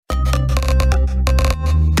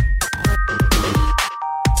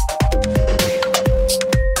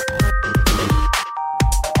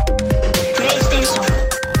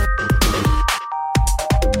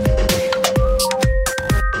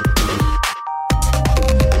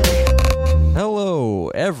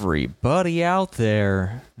everybody out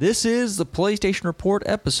there. This is the PlayStation Report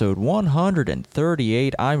episode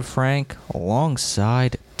 138. I'm Frank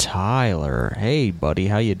alongside Tyler. Hey, buddy,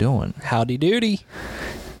 how you doing? Howdy doody.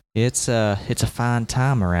 It's a fine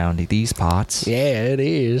time around these parts. Yeah, it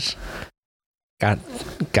is. Got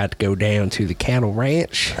to go down to the cattle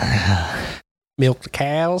ranch, milk the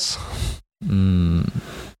cows. You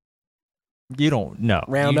don't know.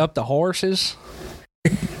 Round up the horses.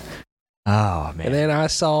 Oh, man. And then I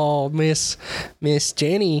saw Miss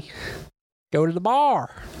Jenny go to the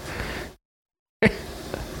bar.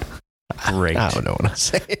 Great. I don't know what I'm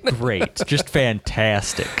saying. Great. Just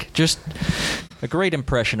fantastic. Just a great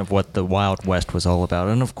impression of what the Wild West was all about.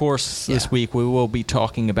 And, of course, this week we will be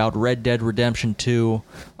talking about Red Dead Redemption 2,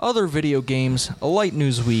 other video games, a light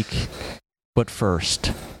news week. But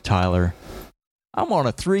first, Tyler, I'm on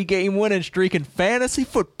a 3-game winning streak in fantasy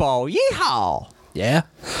football. Yeehaw! Yeah,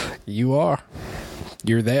 you are.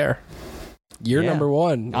 You're there. You're number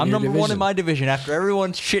one. I'm number one in my division. After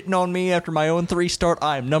everyone's shitting on me after my own 3 start,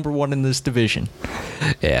 I am number one in this division.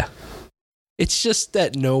 Yeah. It's just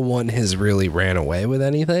that no one has really ran away with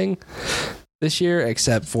anything this year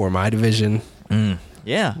except for my division.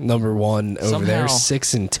 Yeah. Number one over there,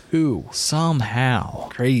 6-2. Somehow.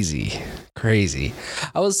 Crazy.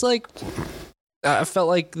 I felt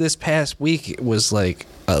like this past week was like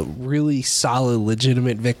a really solid,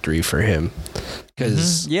 legitimate victory for him.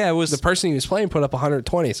 Because it was the person he was playing put up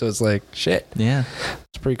 120, so it's like, shit. Yeah.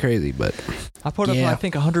 It's pretty crazy, but I put up, I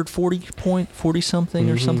think, 40 something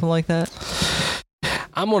or something like that.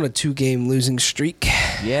 I'm on a 2-game losing streak.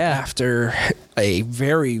 Yeah. After a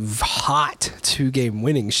very hot 2-game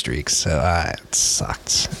winning streak, so it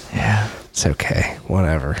sucks. Yeah. It's okay.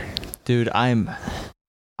 Whatever. Dude, I'm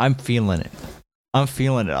feeling it.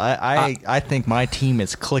 I think my team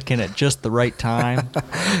is clicking at just the right time.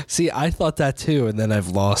 See, I thought that too, and then I've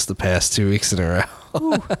lost the past 2 weeks in a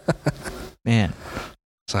row. Man.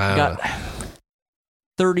 So I got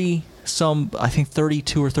 32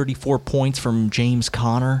 or 34 points from James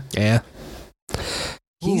Conner. Yeah.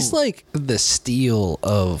 He's like the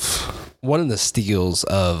one of the steals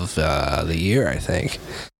of the year, I think.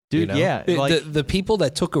 Dude, you know? The people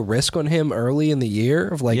that took a risk on him early in the year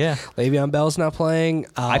of Le'Veon Bell's not playing.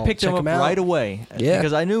 I picked him up right away. Yeah.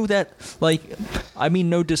 Because I knew that,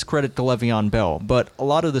 no discredit to Le'Veon Bell, but a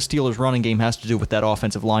lot of the Steelers' running game has to do with that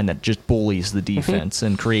offensive line that just bullies the defense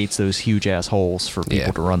and creates those huge-ass holes for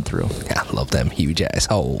people to run through. I love them huge-ass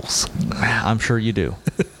holes. I'm sure you do.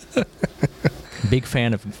 Big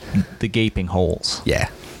fan of the gaping holes. Yeah.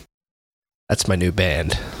 That's my new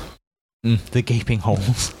band. The gaping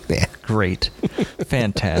holes. Yeah. Great.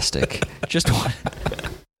 Fantastic. Just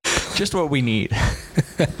what we need.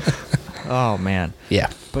 Oh, man.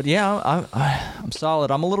 Yeah. But yeah, I'm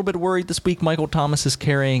solid. I'm a little bit worried this week. Michael Thomas is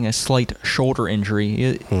carrying a slight shoulder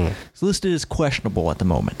injury. It's listed as questionable at the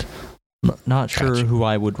moment. Not sure who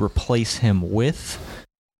I would replace him with,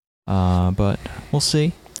 but we'll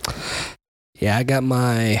see. Yeah, I got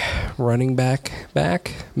my running back,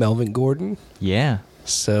 Melvin Gordon. Yeah.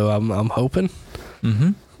 So I'm hoping.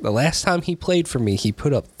 The last time he played for me, he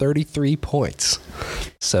put up 33 points.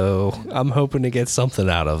 So I'm hoping to get something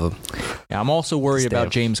out of him. Yeah, I'm also worried about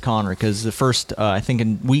James Conner because the first, I think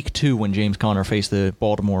in week 2 when James Conner faced the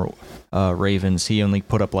Baltimore Ravens, he only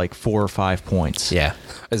put up 4 or 5 points. Yeah.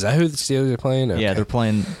 Is that who the Steelers are playing? Okay. Yeah, they're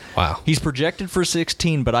playing. Wow. He's projected for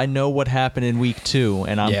 16, but I know what happened in week 2,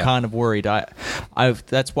 and I'm kind of worried.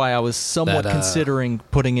 That's why I was somewhat considering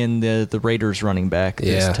putting in the Raiders running back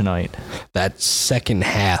tonight. That second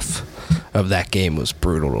half of that game was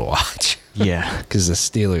brutal to watch. Yeah. Because the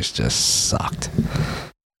Steelers just sucked.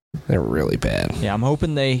 They're really bad. Yeah, I'm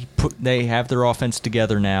hoping they have their offense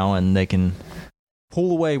together now and they can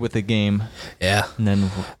pull away with the game. Yeah. And then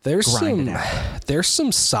there's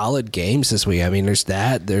some solid games this week. I mean, there's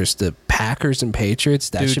the Packers and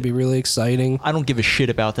Patriots. That should be really exciting. I don't give a shit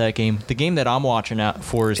about that game. The game that I'm watching out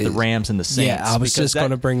for is the Rams and the Saints. Yeah, I was just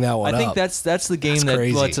going to bring that one up. I think that's the game that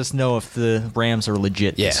lets us know if the Rams are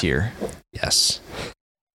legit this year. Yes.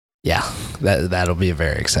 Yeah, that'll be a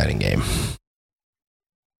very exciting game.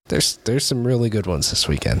 There's some really good ones this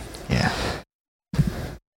weekend. Yeah.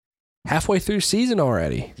 Halfway through season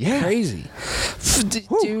already. Yeah. Crazy.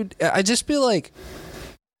 Dude, I just feel like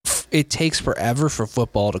it takes forever for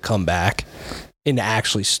football to come back and to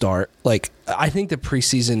actually start. I think the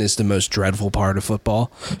preseason is the most dreadful part of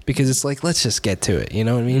football because it's let's just get to it. You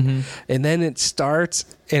know what I mean? And then it starts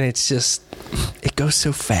and it goes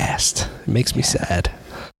so fast. It makes me sad.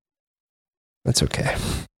 That's okay.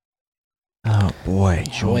 Oh, boy.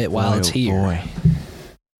 Enjoy it while it's here. Boy.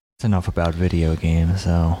 It's enough about video games,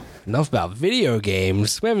 though. enough about video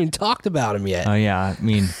games. We haven't even talked about them yet. Oh yeah, I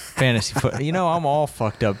mean fantasy foot. I'm all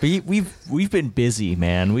fucked up. We've been busy,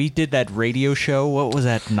 man. We did that radio show. What was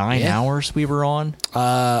that? 9 hours we were on.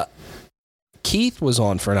 Keith was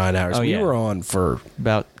on for 9 hours. We were on for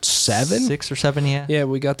about 7, 6 or 7. Yeah. Yeah,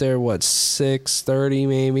 we got there 6:30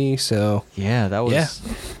 maybe. So yeah, that was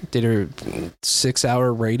did a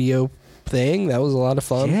 6-hour radio thing. That was a lot of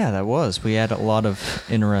fun. Yeah, that was. We had a lot of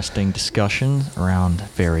interesting discussion around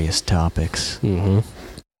various topics. Mm-hmm.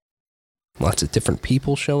 Lots of different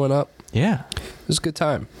people showing up. Yeah, it was a good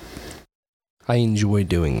time. I enjoy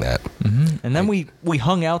doing that. Mm-hmm. And then we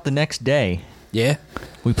hung out the next day. Yeah.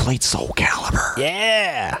 We played Soul Calibur.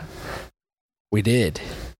 Yeah. We did.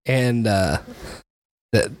 And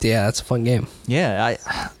that's a fun game. Yeah,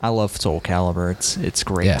 I love Soul Calibur. It's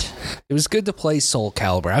great. Yeah. It was good to play Soul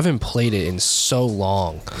Calibur. I haven't played it in so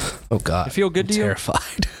long. Oh god. It feel good to you?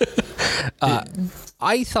 Terrified.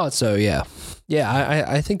 I thought so, yeah. Yeah,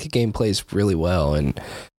 I think the game plays really well, and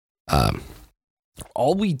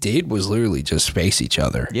all we did was literally just face each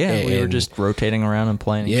other. Yeah, and we were just rotating around and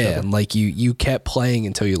playing each other. Yeah, and like you kept playing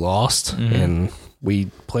until you lost, and we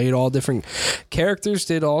played all different characters,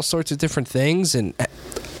 did all sorts of different things, and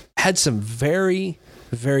had some very,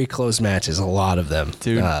 very close matches, a lot of them.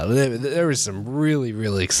 Dude. There were some really,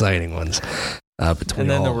 really exciting ones between And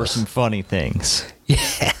then all there of were us. some funny things.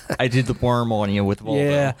 Yeah. I did the worm on you with Voldo.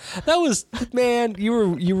 Yeah, that was, man, you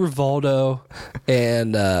were Voldo,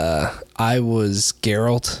 and I was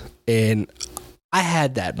Geralt, and I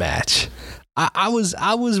had that match. I was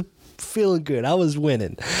feeling good. I was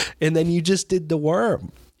winning, and then you just did the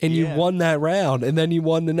worm, and you won that round, and then you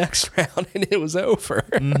won the next round, and it was over.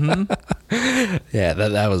 Mm-hmm. Yeah,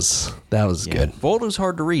 that was good. Voldo's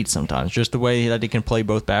hard to read sometimes, just the way that he can play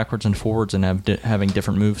both backwards and forwards and having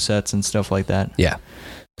different move sets and stuff like that. Yeah.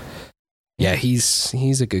 Yeah,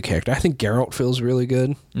 he's a good character. I think Geralt feels really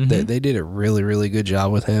good. Mm-hmm. They did a really, really good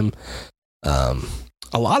job with him. A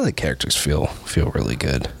lot of the characters feel really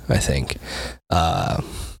good, I think.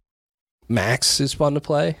 Max is fun to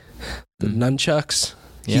play. The nunchucks.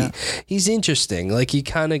 Yeah. He's interesting. Like, you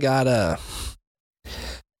kind of gotta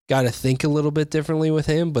think a little bit differently with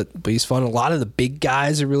him, but he's fun. A lot of the big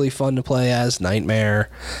guys are really fun to play as. Nightmare.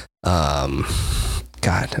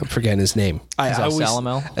 God, I'm forgetting his name.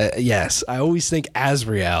 Salamel? Yes. I always think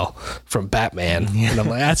Azrael from Batman, and I'm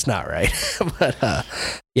like, that's not right. But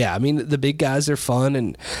yeah, I mean, the big guys are fun,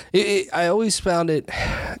 and I always found it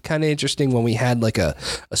kind of interesting when we had like a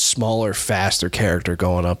smaller, faster character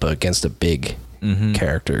going up against a big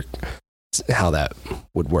character, how that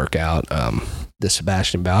would work out. The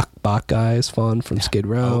Sebastian Bach guy is fun from Skid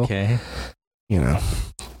Row. Okay.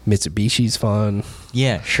 Mitsubishi's fun.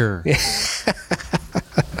 Yeah, sure.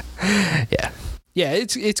 Yeah,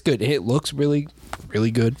 it's good. It looks really,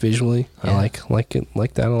 really good visually. Yeah. I like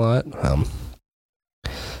that a lot.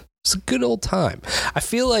 It's a good old time. I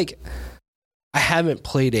feel like I haven't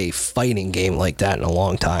played a fighting game like that in a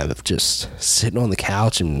long time, of just sitting on the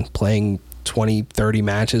couch and playing 20, 30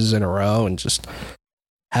 matches in a row and just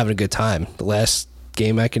having a good time. The last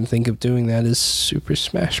game I can think of doing that is Super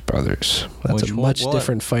Smash Brothers. That's a much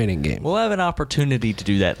different fighting game. We'll have an opportunity to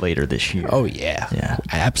do that later this year. Oh yeah. Yeah.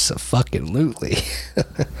 Abso-fucking-lutely.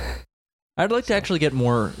 I'd like to actually get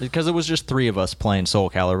more, because it was just 3 of us playing Soul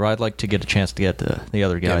Calibur. I'd like to get a chance to get the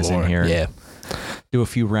other guys in here. Yeah. Do a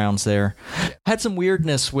few rounds there. Had some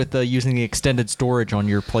weirdness with using the extended storage on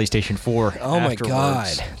your PlayStation 4. Oh my afterwards.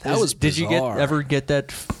 God, that was bizarre. Did you ever get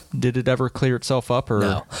that? Did it ever clear itself up? Or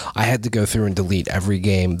no? I had to go through and delete every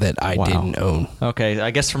game that I didn't own. Okay,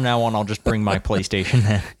 I guess from now on I'll just bring my PlayStation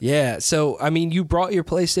then. Yeah. So I mean, you brought your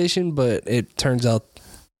PlayStation, but it turns out,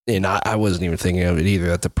 and I wasn't even thinking of it either,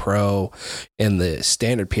 that the Pro and the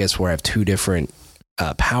standard PS4 have 2 different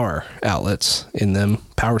power outlets in them,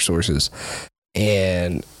 power sources.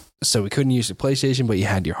 And so we couldn't use the PlayStation, but you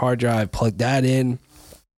had your hard drive, plug that in.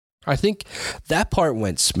 I think that part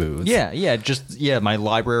went smooth. Yeah, my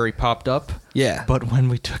library popped up. Yeah. But when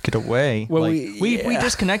we took it away, we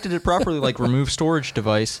disconnected it properly, like remove storage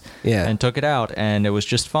device, and took it out, and it was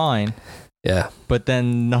just fine. Yeah. But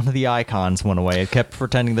then none of the icons went away. It kept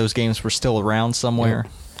pretending those games were still around somewhere.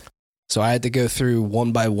 Yeah. So I had to go through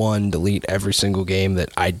one by one, delete every single game that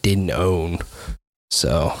I didn't own.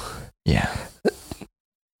 So, yeah.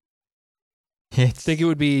 I think it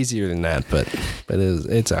would be easier than that, but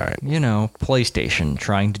it's all right. PlayStation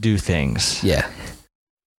trying to do things. Yeah.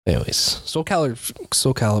 Anyways, Soul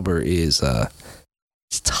Calibur is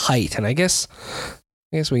it's tight, and I guess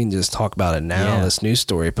I guess we can just talk about it now, this news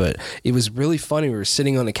story, but it was really funny. We were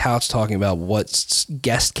sitting on the couch talking about what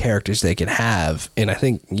guest characters they could have, and I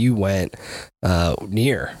think you went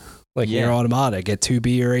Nier. Like Nier Automata, get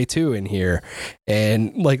 2B or A2 in here.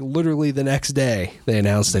 And like literally the next day, they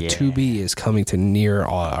announced that 2B is coming to Nier,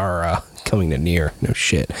 coming to Nier, no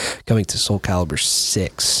shit, coming to Soul Calibur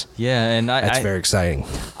 6. Yeah, and that's very exciting.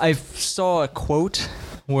 I saw a quote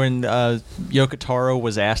when Yoko Taro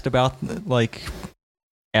was asked about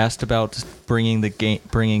bringing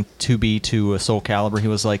 2B to Soul Calibur. He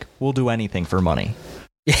was like, "We'll do anything for money,"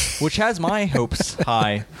 which has my hopes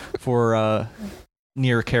high for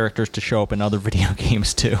Nier characters to show up in other video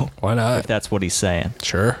games too. Why not? If that's what he's saying.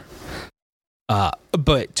 Sure.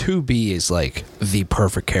 But 2B is like the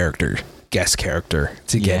perfect guest character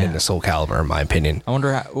to get into Soul Calibur, in my opinion. I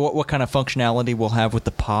wonder what kind of functionality we'll have with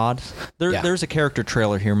the pod. There's a character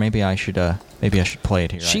trailer here. Maybe I should play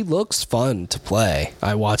it here. She looks fun to play.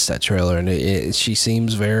 I watched that trailer, and she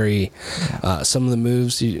seems very. Some of the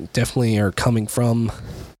moves definitely are coming from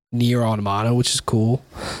Nier Automata, which is cool.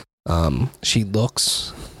 She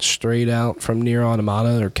looks straight out from Nier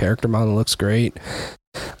Automata. Her character model looks great.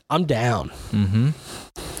 I'm down. Mm-hmm.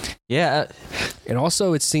 Yeah. And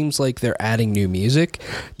also, it seems like they're adding new music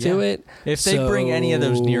to it. If they bring any of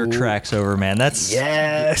those Nier tracks over, man, that's...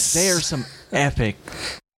 Yes! They are some epic...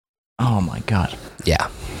 Oh, my God. Yeah.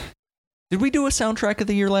 Did we do a soundtrack of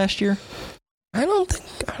the year last year? I don't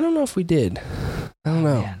know if we did. I don't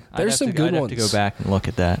know. Man, There's some good ones. I'd have to go back and look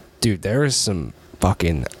at that. Dude, there is some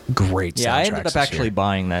fucking great soundtracks. Yeah, I ended up actually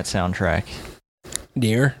buying that soundtrack.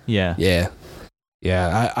 Nier? Yeah.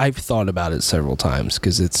 Yeah, I've thought about it several times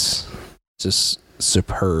because it's just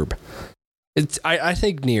superb. I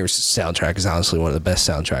think Nier's soundtrack is honestly one of the best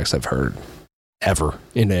soundtracks I've heard ever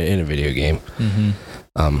in a video game.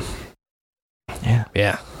 Mm-hmm.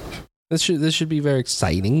 Yeah. This should be very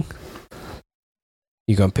exciting.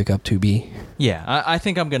 You gonna pick up 2B? Yeah, I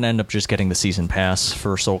think I'm gonna end up just getting the season pass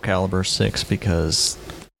for Soul Calibur 6 because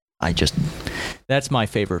that's my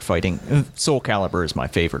favorite fighting. Soul Calibur is my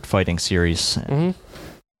favorite fighting series. Mm-hmm.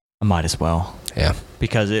 I might as well. Yeah.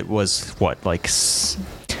 Because it was,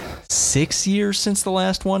 6 years since the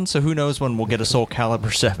last one? So who knows when we'll get a Soul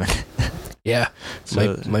Calibur 7. Yeah.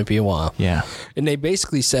 So, might be a while. Yeah. And they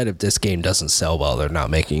basically said if this game doesn't sell well, they're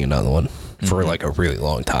not making another one for like a really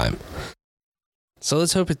long time. So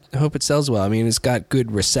let's hope it sells well. I mean, it's got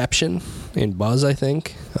good reception and buzz, I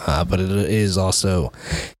think. But it is also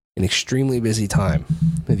an extremely busy time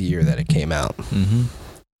of the year that it came out. Mm-hmm.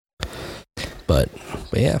 But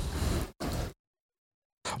yeah.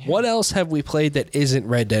 What else have we played that isn't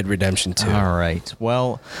Red Dead Redemption 2? All right.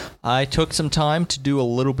 Well, I took some time to do a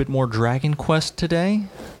little bit more Dragon Quest today.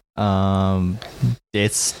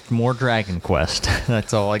 It's more Dragon Quest.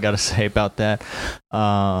 That's all I got to say about that.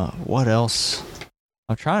 What else?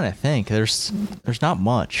 I'm trying to think. There's not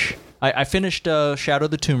much. I finished Shadow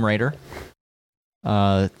of the Tomb Raider.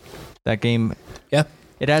 That game. Yeah.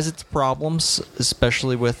 It has its problems,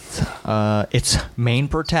 especially with its main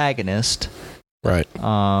protagonist. Right.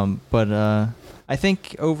 But I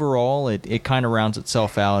think overall it kind of rounds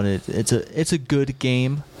itself out. It's a good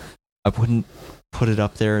game. I wouldn't put it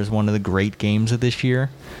up there as one of the great games of this year.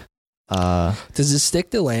 Does it stick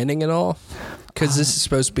to landing at all? Because this is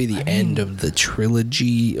supposed to be the end of the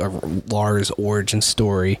trilogy of Lara's origin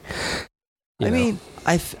story.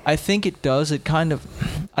 I think it does. It kind of...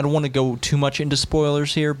 I don't want to go too much into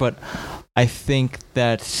spoilers here, but I think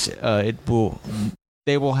that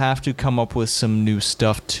they will have to come up with some new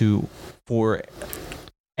stuff for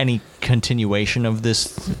any continuation of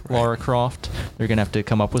this Lara Croft. They're going to have to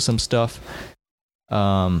come up with some stuff.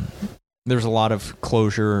 There's a lot of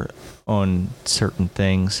closure on certain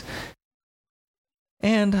things.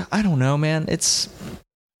 And I don't know, man. It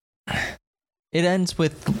ends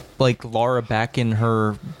with like Lara back in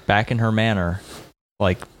her manor,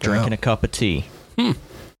 like drinking a cup of tea.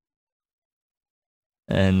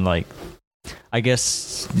 And like I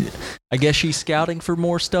guess she's scouting for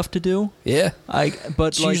more stuff to do. Yeah. But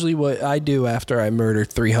it's usually what I do after I murder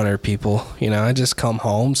 300 people. I just come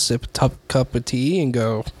home, sip a cup of tea, and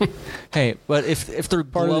go. Hey, but if they're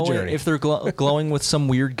glowing with some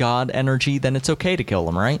weird god energy, then it's okay to kill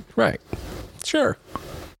them, right? Right. Sure.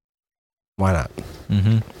 Why not?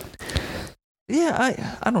 Mm-hmm.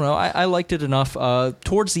 Yeah, I don't know. I liked it enough.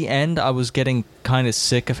 Towards the end, I was getting kind of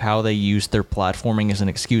sick of how they used their platforming as an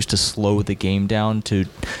excuse to slow the game down to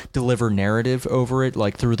deliver narrative over it,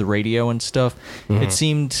 like through the radio and stuff. Mm-hmm.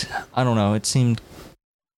 It seemed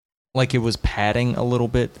like it was padding a little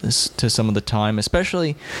bit to some of the time,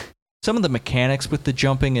 especially some of the mechanics with the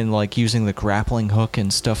jumping and like using the grappling hook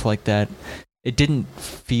and stuff like that. it didn't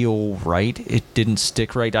feel right. It didn't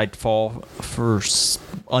stick right. I'd fall for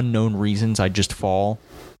unknown reasons. I'd just fall.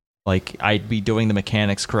 Like, I'd be doing the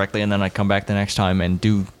mechanics correctly, and then I'd come back the next time and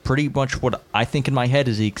do pretty much what I think in my head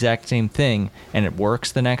is the exact same thing, and it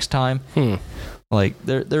works the next time. Like,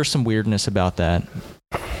 there's some weirdness about that.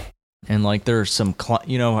 And, like, there's some,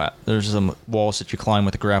 there's some walls that you climb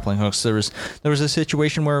with the grappling hooks. There was a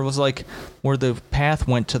situation where it was like, where the path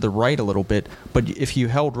went to the right a little bit, but if you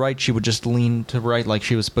held right, she would just lean to right like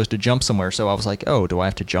she was supposed to jump somewhere. So I was like, oh, do I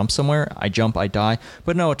have to jump somewhere? I jump, I die.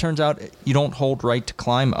 But no, it turns out you don't hold right to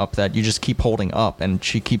climb up that. You just keep holding up, and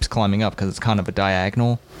she keeps climbing up because it's kind of a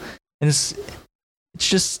diagonal. And it's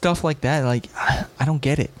just stuff like that. Like, I don't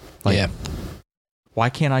get it. Like, yeah. Why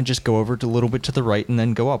can't I just go over a little bit to the right and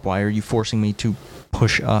then go up? Why are you forcing me to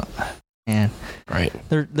push up? And right.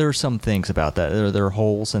 There are some things about that. There are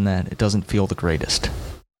holes in that. It doesn't feel the greatest.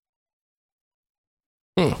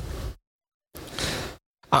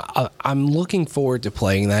 I'm looking forward to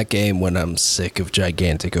playing that game when I'm sick of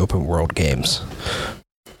gigantic open world games.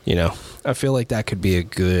 I feel like that could be a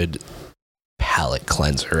good palate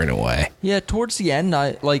cleanser in a way. Yeah, towards the end,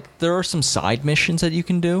 there are some side missions that you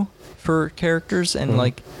can do for characters, and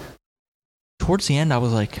like towards the end I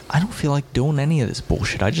was like, I don't feel like doing any of this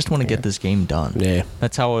bullshit. I just want to get this game done. Yeah,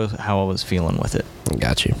 that's how I was feeling with it.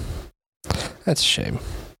 Got you. That's a shame.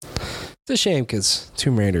 It's a shame because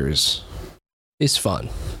Tomb Raider is fun.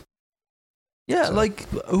 Yeah, so. Like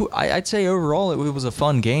I'd say overall it was a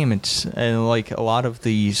fun game. And like a lot of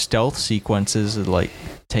the stealth sequences, like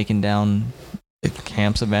taking down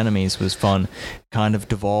camps of enemies, was fun. Kind of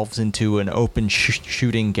devolves into an open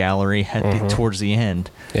shooting gallery towards the end.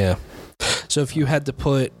 Yeah. So if you had to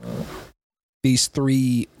put these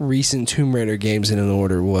 3 recent Tomb Raider games in an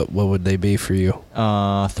order, what would they be for you?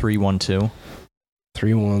 3-1-2.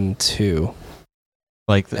 3-1-2.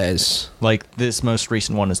 Like this most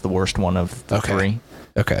recent one is the worst one of the 3.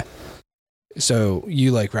 Okay. So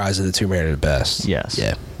you like Rise of the Tomb Raider the best? Yes.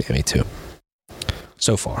 Yeah, me too.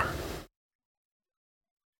 So far.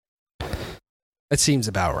 That seems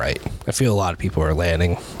about right. I feel a lot of people are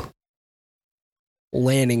landing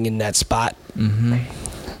in that spot. Mm-hmm.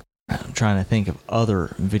 I'm trying to think of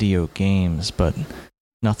other video games, but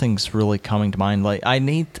nothing's really coming to mind. Like I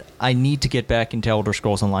need to get back into Elder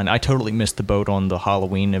Scrolls Online. I totally missed the boat on the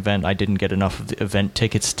Halloween event. I didn't get enough of the event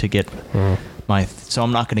tickets to get so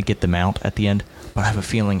I'm not going to get the mount at the end. But I have a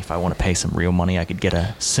feeling if I want to pay some real money, I could get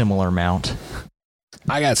a similar mount.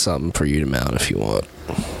 I got something for you to mount if you want.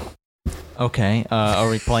 Okay, are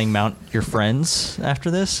we playing Mount Your Friends after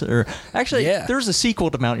this? Or actually, there's a sequel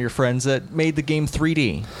to Mount Your Friends that made the game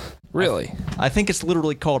 3D. Really? I think it's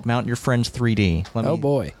literally called Mount Your Friends 3D. Oh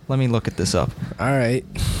boy. Let me look at this up. All right.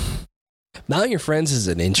 Mount Your Friends is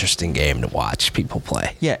an interesting game to watch people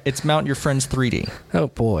play. Yeah, it's Mount Your Friends 3D. Oh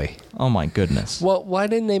boy. Oh my goodness. Well, why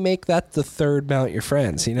didn't they make that the third Mount Your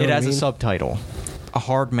Friends? You know, it has a subtitle. A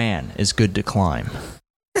hard man is good to climb.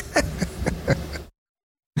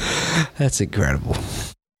 That's incredible.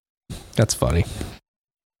 That's funny.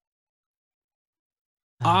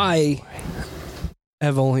 I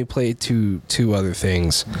have only played two other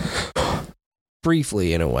things.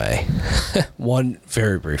 Briefly, in a way. One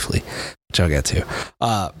very briefly, which I'll get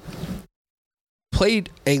to.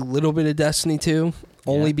 Played a little bit of Destiny 2,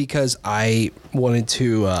 only because I wanted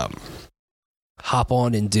to hop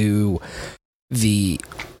on and do the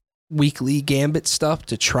weekly Gambit stuff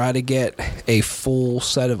to try to get a full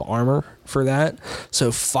set of armor for that.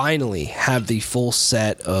 So finally have the full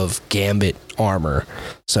set of Gambit armor.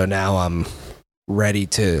 So now I'm ready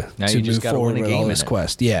to move forward with all this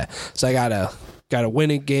quest. Yeah. So I gotta win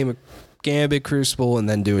a game of Gambit Crucible and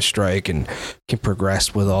then do a strike and can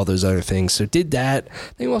progress with all those other things. So did that.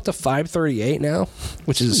 I think I'm up to 538 now,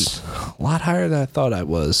 which is a lot higher than I thought I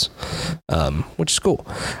was, which is cool.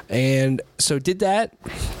 And so did that.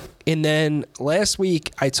 And then last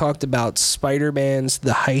week I talked about Spider-Man's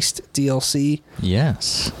The Heist DLC.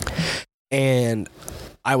 Yes. And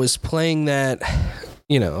I was playing that,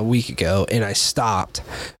 a week ago, and I stopped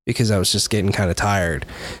because I was just getting kind of tired.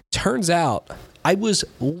 Turns out I was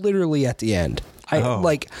literally at the end.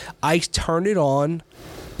 I turned it on.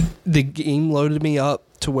 The game loaded me up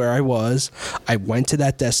to where I was. I went to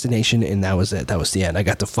that destination, and that was it. That was the end. I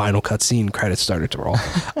got the final cutscene. Credits started to roll.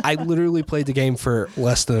 I literally played the game for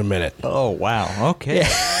less than a minute. Oh, wow. Okay.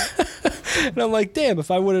 Yeah. And I'm like, damn,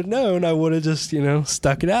 if I would have known, I would have just,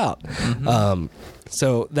 stuck it out. Mm-hmm.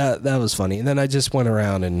 So that was funny. And then I just went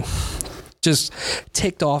around and just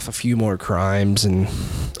ticked off a few more crimes and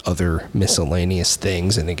other miscellaneous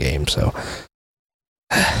things in the game. So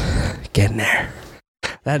getting there.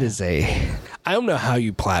 I don't know how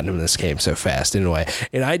you platinum this game so fast in a way.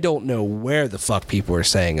 And I don't know where the fuck people are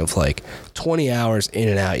saying of like 20 hours in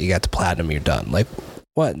and out, you got to platinum, you're done. Like,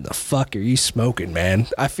 what in the fuck are you smoking, man?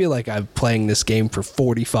 I feel like I'm playing this game for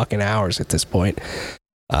 40 fucking hours at this point.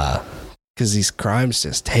 Because these crimes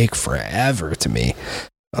just take forever to me.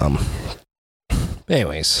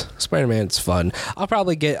 Anyways, Spider-Man's fun. I'll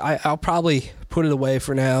probably put it away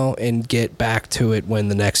for now and get back to it when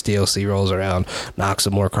the next DLC rolls around, knock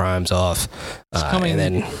some more crimes off, it's coming, and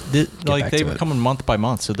then they were coming month by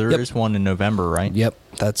month, so there is one in November, right? Yep,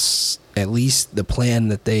 that's at least the plan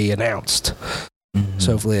that they announced. Mm-hmm.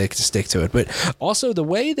 So hopefully they can stick to it. But also the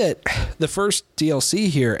way that the first DLC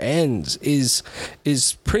here ends is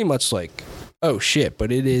pretty much like, oh shit,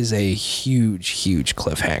 but it is a huge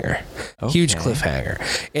cliffhanger. Okay. Huge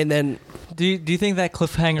cliffhanger. And then do you think that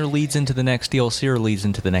cliffhanger leads into the next DLC or leads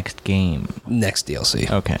into the next game? Next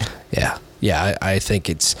DLC. Okay. Yeah, I think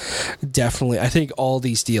it's definitely, I think all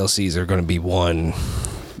these DLCs are going to be one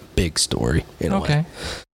big story in a way.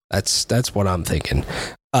 That's what I'm thinking.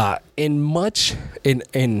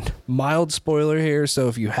 In mild spoiler here, so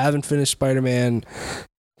if you haven't finished Spider-Man,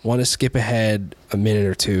 want to skip ahead a minute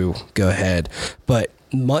or two, go ahead. But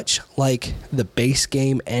much like the base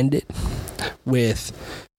game ended with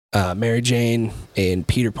Mary Jane and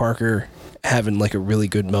Peter Parker having like a really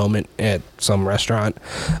good moment at some restaurant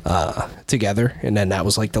together, and then that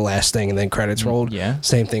was like the last thing, and then credits rolled. Yeah.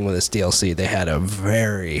 Same thing with this DLC. They had a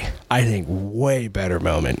very, I think, way better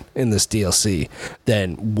moment in this DLC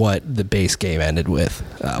than what the base game ended with,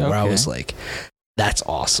 where I was like, that's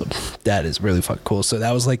awesome. That is really fucking cool. So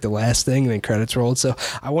that was like the last thing, and then credits rolled. So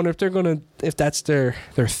I wonder if that's their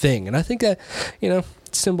thing. And I think that,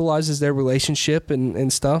 symbolizes their relationship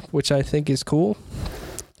and stuff, which I think is cool.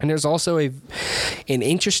 And there's also an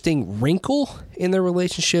interesting wrinkle in their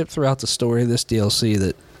relationship throughout the story of this DLC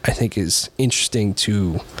that I think is interesting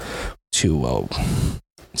to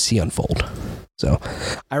see unfold. So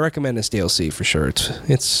I recommend this DLC for sure.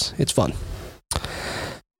 It's fun.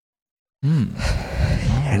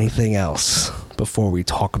 Anything else before we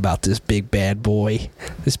talk about this big bad boy,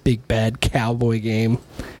 this big bad cowboy game?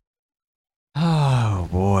 Oh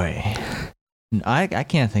boy, I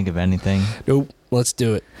can't think of anything. Nope. Let's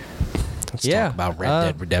do it. Let's talk about Red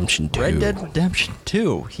Dead Redemption 2. Red Dead Redemption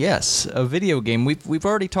 2, yes, a video game. We've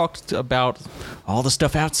already talked about all the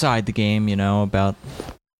stuff outside the game, about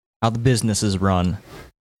how the business is run,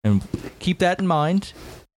 and keep that in mind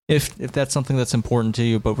if that's something that's important to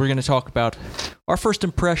you. But we're going to talk about our first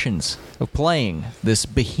impressions of playing this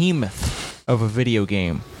behemoth of a video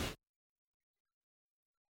game.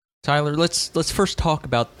 Tyler, let's first talk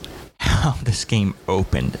about how this game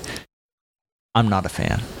opened. I'm not a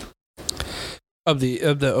fan of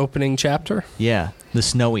the opening chapter. Yeah, the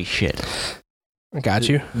snowy shit. I got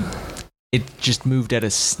you. It just moved at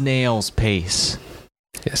a snail's pace.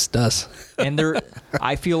 Yes, it does. And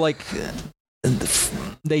I feel like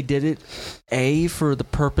they did it for the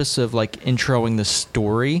purpose of like introing the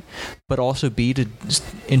story, but also to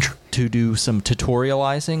do some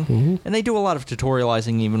tutorializing. Mm-hmm. And they do a lot of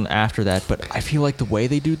tutorializing even after that. But I feel like the way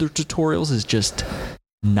they do their tutorials is just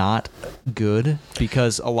not good,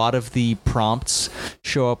 because a lot of the prompts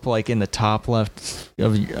show up like in the top left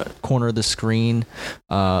corner of the screen.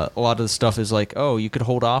 A lot of the stuff is like, oh, you could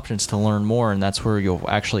hold options to learn more, and that's where you'll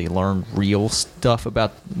actually learn real stuff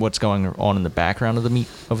about what's going on in the background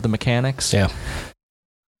of the mechanics. Yeah.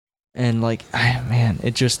 And like, man,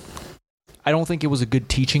 I don't think it was a good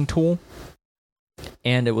teaching tool.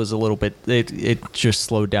 And it was a little bit. It just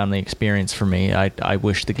slowed down the experience for me. I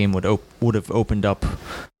wish the game would have opened up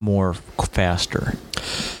more faster.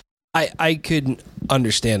 I could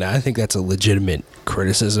understand that. I think that's a legitimate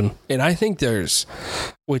criticism, and I think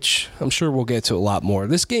which I'm sure we'll get to a lot more.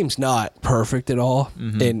 This game's not perfect at all,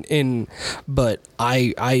 mm-hmm. But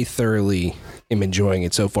I thoroughly am enjoying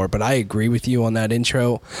it so far. But I agree with you on that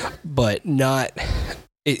intro, but not.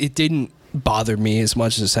 It didn't bother me as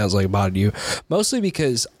much as it sounds like it bothered you, mostly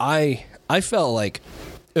because I felt like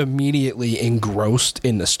immediately engrossed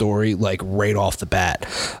in the story, like right off the bat.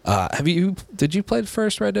 Did you play the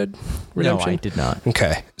first Red Dead Redemption? No, I did not.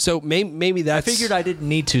 Okay, so maybe that's, I figured I didn't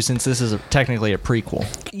need to, since this is technically a prequel.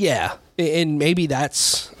 Yeah, and maybe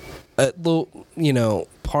that's a little,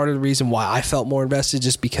 part of the reason why I felt more invested,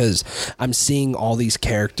 just because I'm seeing all these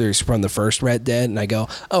characters from the first Red Dead, and I go,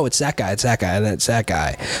 oh, it's that guy, and it's that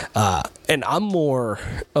guy. And I'm more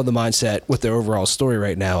of the mindset with the overall story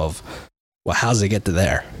right now of, well, how's it get to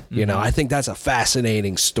there? Mm-hmm. I think that's a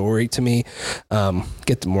fascinating story to me.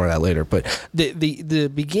 Get to more of that later. But the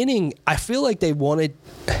beginning, I feel like they wanted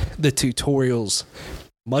the tutorials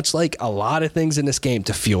much like a lot of things in this game,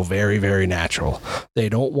 to feel very, very natural. They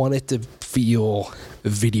don't want it to feel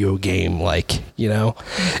video game like, you know?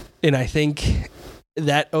 And I think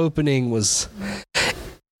that opening was,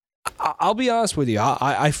 I'll be honest with you,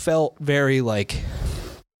 I felt very like,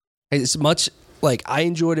 as much like I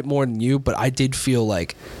enjoyed it more than you, but I did feel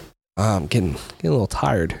like I'm getting a little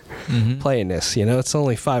tired playing this. You know, it's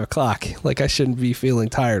only 5:00. Like, I shouldn't be feeling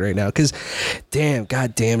tired right now because,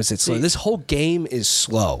 god damn, is it slow? This whole game is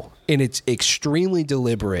slow and it's extremely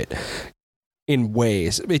deliberate in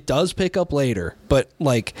ways. It does pick up later, but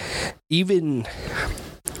like even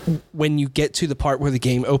when you get to the part where the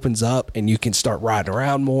game opens up and you can start riding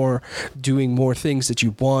around more, doing more things that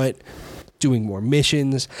you want, doing more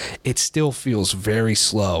missions, it still feels very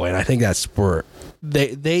slow. And I think that's where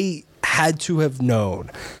they had to have known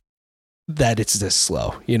that it's this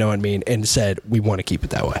slow, you know what I mean? And said, we want to keep it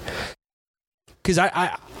that way. Because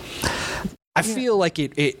I feel like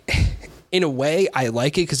it in a way, I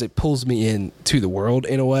like it because it pulls me into the world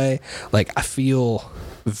in a way. Like, I feel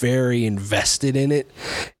very invested in it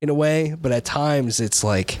in a way, but at times it's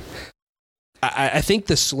like, I think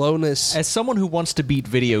the slowness... As someone who wants to beat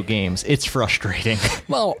video games, it's frustrating.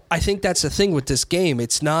 Well, I think that's the thing with this game.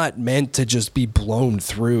 It's not meant to just be blown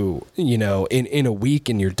through, you know, in a week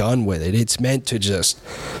and you're done with it. It's meant to just...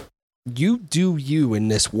 You do you in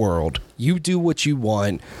this world. You do what you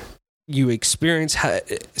want. You experience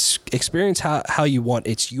how you want.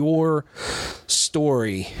 It's your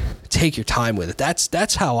story. Take your time with it.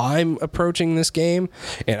 That's how I'm approaching this game,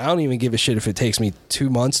 and I don't even give a shit if it takes me 2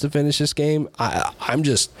 months to finish this game. I'm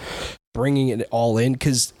just bringing it all in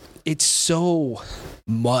because it's so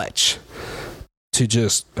much to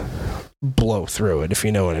just blow through it, if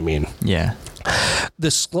you know what I mean. Yeah.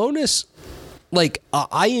 The slowness... Like,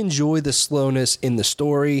 I enjoy the slowness in the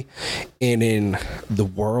story and in the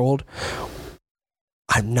world.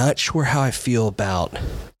 I'm not sure how I feel about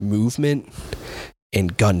movement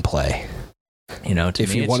and gunplay. You know,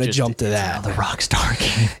 if you want to jump to that, the Rockstar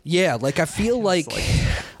game. Yeah, like I feel like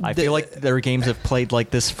I feel like their games have played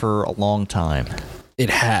like this for a long time.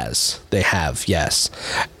 It has. They have, yes.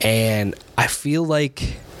 And I feel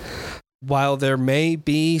like while there may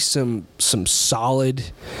be some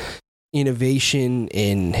solid innovation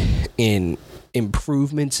in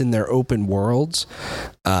improvements in their open worlds,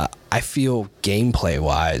 I feel gameplay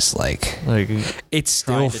wise like it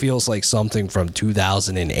still feels like something from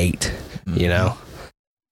 2008. You know,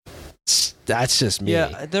 that's just me.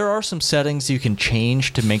 Yeah, there are some settings you can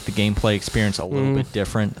change to make the gameplay experience a little bit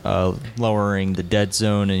different, lowering the dead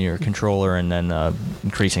zone in your controller and then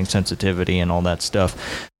increasing sensitivity and all that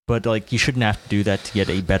stuff. But like, you shouldn't have to do that to get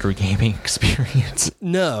a better gaming experience.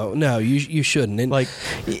 No, you shouldn't. And like,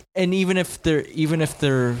 and if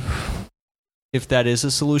that is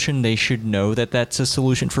a solution, they should know that that's a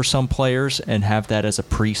solution for some players and have that as a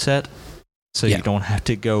preset, so you don't have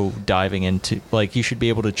to go diving into. Like, you should be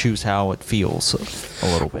able to choose how it feels a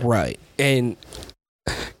little bit, right? And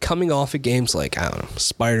coming off of games like, I don't know,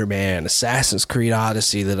 Spider-Man, Assassin's Creed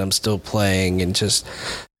Odyssey that I'm still playing, and just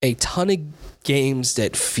a ton of games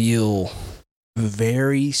that feel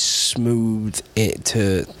very smooth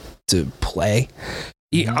to play.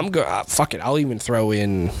 I'm going. Fuck it. I'll even throw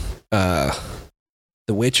in The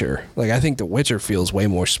Witcher. Like, I think The Witcher feels way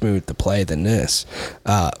more smooth to play than this.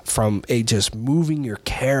 From a just moving your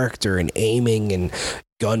character and aiming and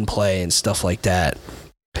gunplay and stuff like that.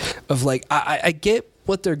 Of like, I get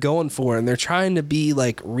what they're going for, and they're trying to be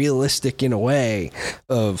like realistic in a way.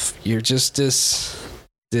 Of you're just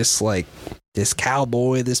this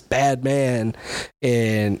cowboy, this bad man,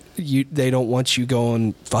 and they don't want you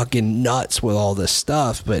going fucking nuts with all this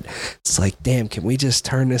stuff. But it's like, damn, can we just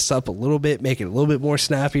turn this up a little bit, make it a little bit more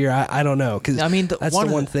snappier? I don't know, because I mean, that's the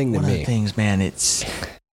one thing to me. One of the things, man,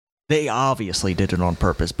 they obviously did it on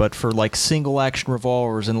purpose, but for like single action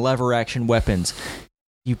revolvers and lever action weapons,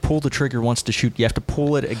 you pull the trigger once to shoot. You have to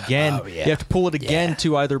pull it again. Oh, yeah. You have to pull it again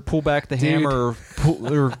to either pull back the hammer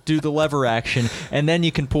or do the lever action, and then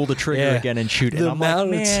you can pull the trigger again and shoot. The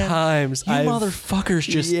amount of times you motherfuckers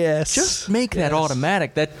just make that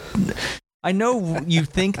automatic. That I know you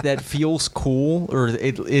think that feels cool, or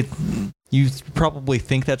you probably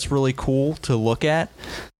think that's really cool to look at.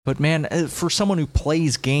 But man, for someone who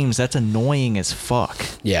plays games, that's annoying as fuck.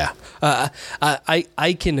 Yeah,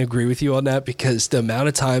 I can agree with you on that, because the amount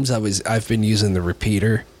of times I've been using the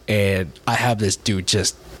repeater, and I have this dude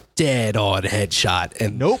just dead on headshot,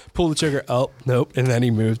 and pull the trigger, and then he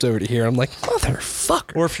moves over to here. I'm like,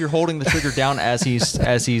 motherfucker. Or if you're holding the trigger down as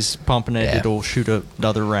he's pumping it, it'll shoot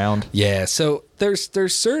another round. Yeah, so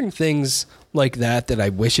there's certain things like that I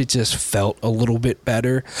wish it just felt a little bit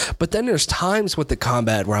better. But then there's times with the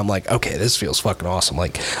combat where I'm like, okay, this feels fucking awesome.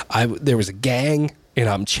 Like there was a gang, and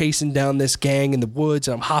I'm chasing down this gang in the woods,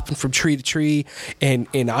 and I'm hopping from tree to tree, and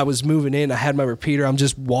I was moving in. I had my repeater. I'm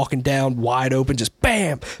just walking down wide open, just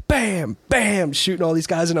bam, bam, bam, shooting all these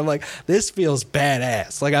guys, and I'm like, this feels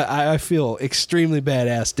badass. Like I feel extremely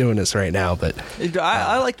badass doing this right now. But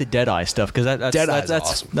I like the Deadeye stuff because that's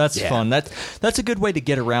awesome. That's fun. That's a good way to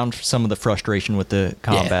get around some of the frustration with the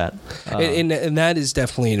combat. Yeah. And that is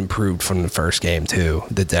definitely improved from the first game too.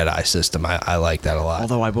 The Deadeye system, I like that a lot.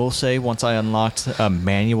 Although I will say, once I unlocked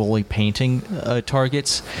manually painting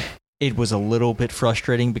targets, it was a little bit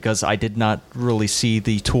frustrating because I did not really see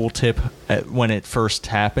the tooltip when it first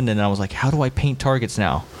happened, and I was like, how do I paint targets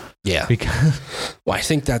now? Yeah. Well, I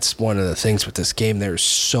think that's one of the things with this game. There's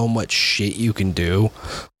so much shit you can do.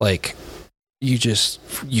 Like,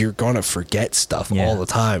 you're going to forget stuff all the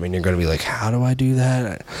time, and you're going to be like, how do I do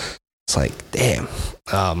that? It's like, damn.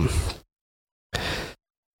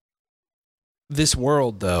 This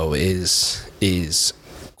world, though, is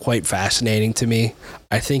quite fascinating to me.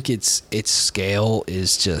 I think its scale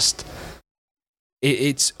is just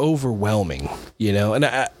it's overwhelming, you know. And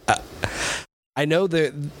I know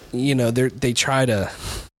that, you know, they try to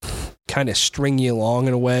kind of string you along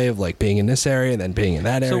in a way of like being in this area and then being in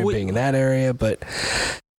that area, being in that area, but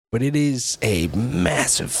it is a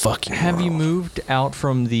massive fucking Have world. you moved out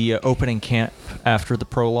from the opening camp after the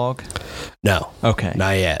prologue? No. Okay.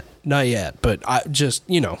 Not yet, but I just,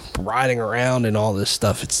 you know, riding around and all this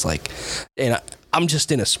stuff, it's like, and I'm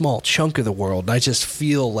just in a small chunk of the world. I just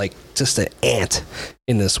feel like just an ant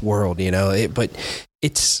in this world, you know, but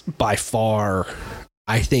it's by far,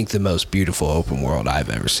 I think, the most beautiful open world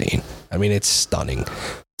I've ever seen. I mean, it's stunning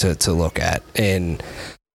to look at. And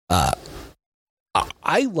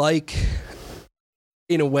I like,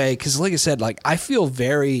 in a way, because like I said, like I feel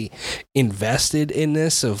very invested in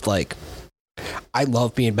this of like, I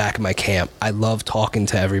love being back in my camp. I love talking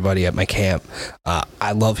to everybody at my camp.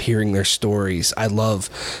 I love hearing their stories. I love,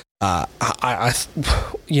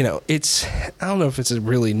 you know, I don't know if it's a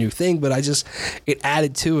really new thing, but it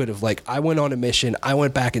added to it of like, I went on a mission. I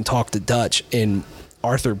went back and talked to Dutch, and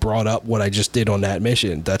Arthur brought up what I just did on that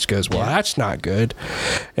mission. Dutch goes, well, that's not good.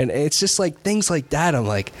 And it's just like things like that. I'm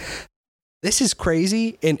like, this is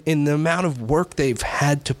crazy, and the amount of work they've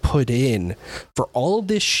had to put in for all of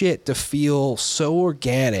this shit to feel so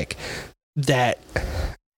organic that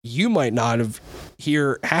you might not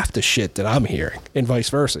hear half the shit that I'm hearing, and vice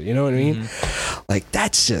versa. You know what I mean? Mm-hmm. Like,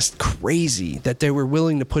 that's just crazy that they were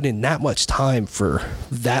willing to put in that much time for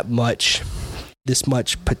this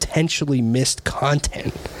much potentially missed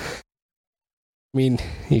content. I mean,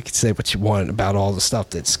 you could say what you want about all the stuff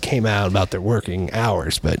that's came out about their working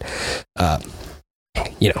hours, but,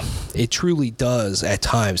 you know, it truly does at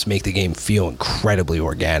times make the game feel incredibly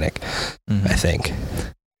organic, I think.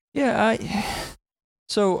 Yeah,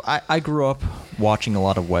 I grew up watching a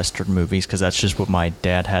lot of Western movies because that's just what my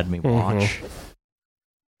dad had me watch. Mm-hmm.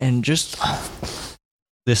 And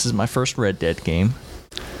this is my first Red Dead game.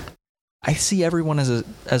 I see everyone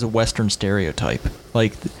as a Western stereotype.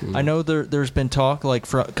 Like, I know there's been talk, like,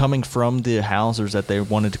 coming from the Housers, that they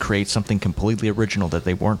wanted to create something completely original, that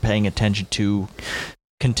they weren't paying attention to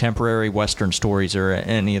contemporary Western stories or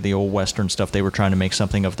any of the old Western stuff. They were trying to make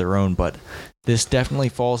something of their own, but this definitely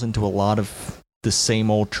falls into a lot of the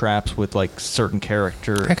same old traps with, like, certain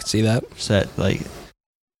character. I could see that. Set, like,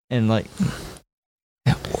 and, like,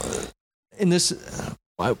 in this,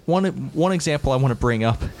 one example I want to bring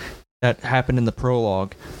up that happened in the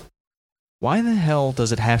prologue. Why the hell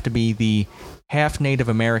does it have to be the half Native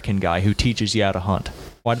American guy who teaches you how to hunt?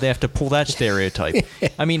 Why do they have to pull that stereotype?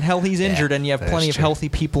 I mean, hell, he's injured, and you have plenty of healthy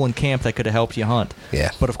people in camp that could have helped you hunt. Yeah.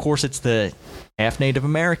 But of course, it's the half Native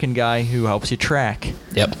American guy who helps you track.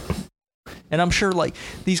 Yep. And I'm sure, like,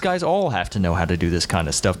 these guys all have to know how to do this kind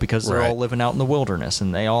of stuff because they're all living out in the wilderness,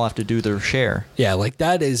 and they all have to do their share. Yeah, like,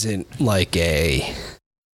 that isn't like a...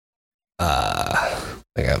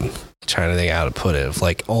 like, I'm trying to think how to put it. Of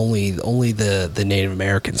like only the Native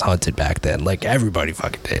Americans hunted back then. Like, everybody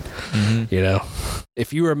fucking did. Mm-hmm. You know,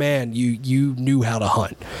 if you were a man, you knew how to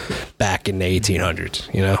hunt back in the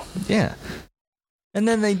 1800s. You know. Yeah. And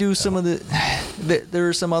then they do some of there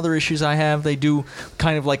are some other issues I have. They do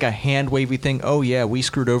kind of like a hand wavy thing. Oh yeah, we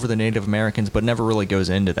screwed over the Native Americans, but never really goes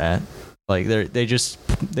into that. Like, they just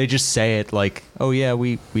say it like, oh yeah,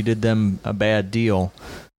 we did them a bad deal.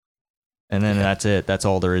 And then that's it. That's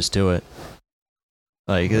all there is to it.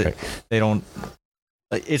 Like, they don't.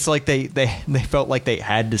 It's like they felt like they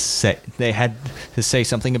had to say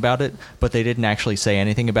something about it, but they didn't actually say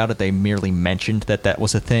anything about it. They merely mentioned that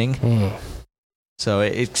was a thing. So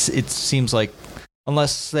it seems like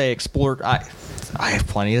unless they explore, I have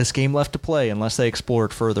plenty of this game left to play. Unless they explore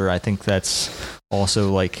it further, I think that's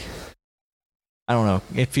also like, I don't know.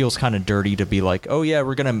 It feels kind of dirty to be like, oh yeah,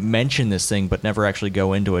 we're gonna mention this thing, but never actually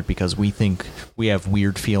go into it because we think we have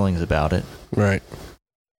weird feelings about it. Right.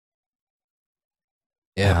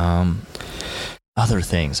 Yeah. Other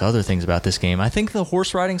things about this game. I think the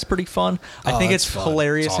horse riding's pretty fun. I think it's fun.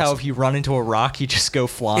 hilarious It's awesome. how if you run into a rock, you just go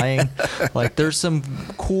flying. Like there's some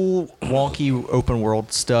cool, wonky open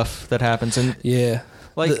world stuff that happens, and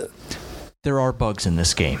like there are bugs in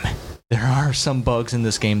this game. There are some bugs in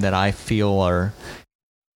this game that I feel are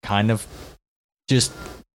kind of just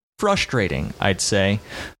frustrating, I'd say.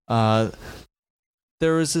 There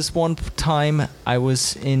was this one time I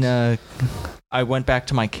was I went back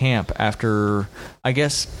to my camp after, I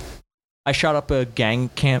guess, I shot up a gang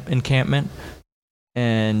encampment,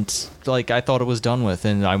 and like I thought it was done with,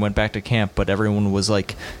 and I went back to camp, but everyone was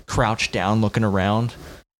like crouched down looking around.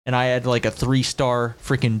 And I had like a 3-star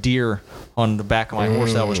freaking deer on the back of my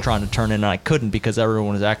horse that I was trying to turn in, and I couldn't because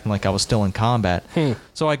everyone was acting like I was still in combat.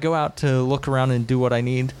 So I go out to look around and do what I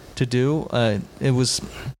need to do. It was...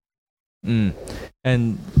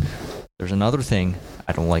 And there's another thing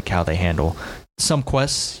I don't like how they handle. Some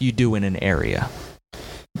quests you do in an area.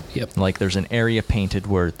 Yep. Like there's an area painted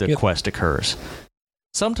where the quest occurs.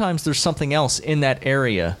 Sometimes there's something else in that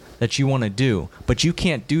area that you want to do, but you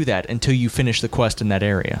can't do that until you finish the quest in that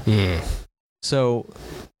area. So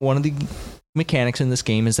one of the mechanics in this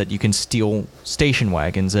game is that you can steal station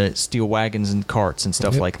wagons, steal wagons and carts and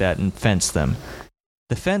stuff like that, and fence them.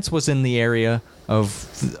 The fence was in the area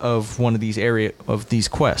of one of these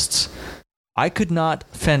quests. I could not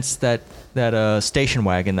fence that station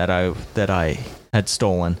wagon that I had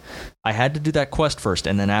stolen. I had to do that quest first,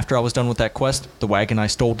 and then after I was done with that quest, the wagon I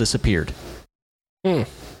stole disappeared.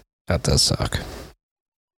 That does suck.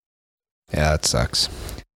 Yeah, that sucks.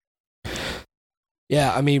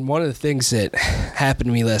 Yeah, I mean, one of the things that happened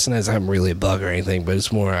to me last night is I'm really a bug or anything, but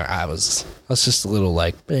it's more I was just a little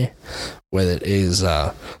like, with it is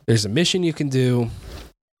there's a mission you can do,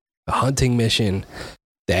 a hunting mission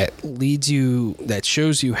that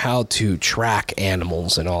shows you how to track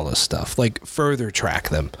animals and all this stuff, like further track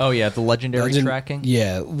them. Oh yeah, the legendary tracking?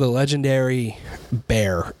 Yeah, the legendary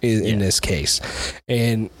bear in this case.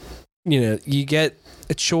 And you get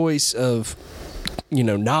a choice of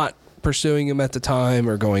not pursuing him at the time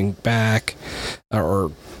or going back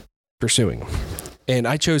or pursuing him. And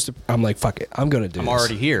I chose to, I'm like, fuck it, I'm going to do this. I'm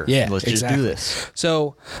already here. Yeah, Let's just do this.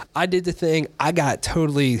 So I did the thing. I got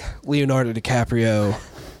totally Leonardo DiCaprio,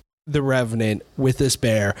 the Revenant, with this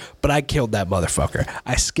bear, but I killed that motherfucker.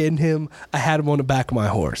 I skinned him. I had him on the back of my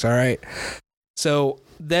horse, all right? So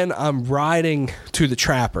then I'm riding to the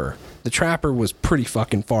trapper. The trapper was pretty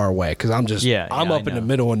fucking far away because I'm up in the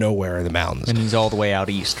middle of nowhere in the mountains. And he's all the way out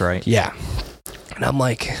east, right? Yeah. And I'm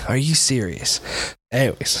like, are you serious?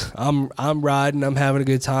 Anyways, I'm riding. I'm having a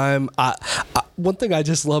good time. One thing I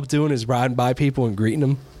just love doing is riding by people and greeting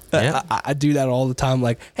them. Yeah. I do that all the time.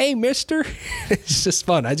 Like, hey, mister. It's just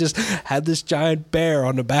fun. I just had this giant bear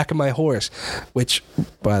on the back of my horse, which,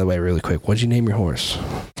 by the way, really quick, what'd you name your horse?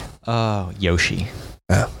 Yoshi.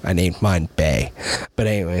 Oh, I named mine Bay. But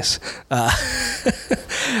anyways,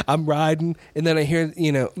 I'm riding, and then I hear,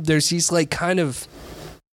 there's these like kind of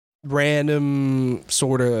random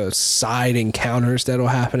sort of side encounters that'll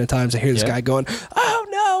happen at times. I hear this guy going, oh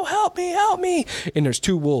no, help me. And there's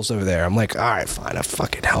 2 wolves over there. I'm like, all right, fine. I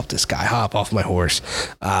fucking help this guy hop off my horse.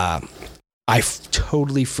 I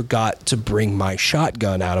totally forgot to bring my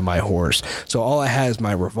shotgun out of my horse. So all I had is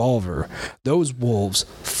my revolver. Those wolves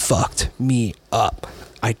fucked me up.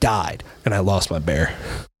 I died and I lost my bear.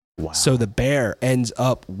 Wow. So the bear ends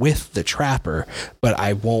up with the trapper, but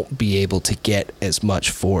I won't be able to get as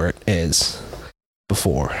much for it as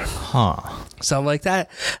before. So I'm like, that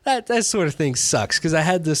sort of thing sucks because I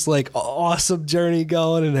had this like awesome journey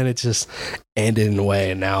going and then it just ended in a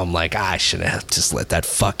way, and now I'm like, I should have just let that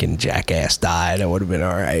fucking jackass die. That would have been all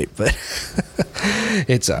right, but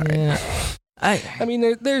it's all right. Yeah. I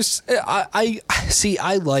mean, there's I see.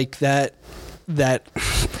 I like that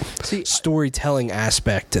storytelling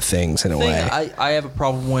aspect to things in a way. I have a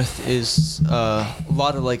problem with is a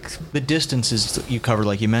lot of like the distances that you covered,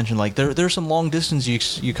 like you mentioned. Like there's some long distance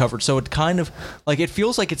you covered, so it kind of like it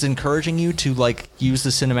feels like it's encouraging you to like use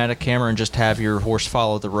the cinematic camera and just have your horse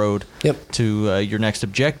follow the road to your next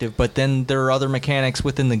objective. But then there are other mechanics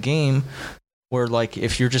within the game where like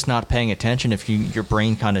if you're just not paying attention, if your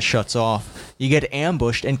brain kind of shuts off, you get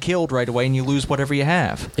ambushed and killed right away, and you lose whatever you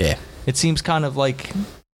have. Yeah, it seems kind of like,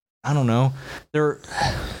 I don't know.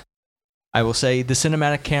 I will say the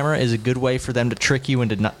cinematic camera is a good way for them to trick you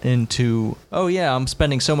into oh yeah, I'm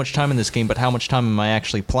spending so much time in this game, but how much time am I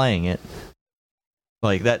actually playing it?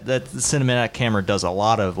 Like that the cinematic camera does a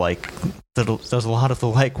lot of the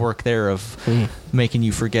legwork there of making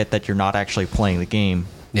you forget that you're not actually playing the game.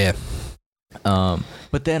 Yeah.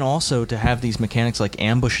 But then also to have these mechanics like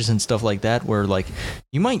ambushes and stuff like that, where like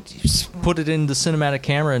you might put it in the cinematic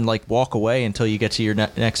camera and like walk away until you get to your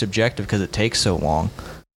next objective because it takes so long,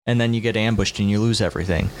 and then you get ambushed and you lose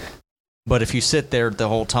everything. But if you sit there the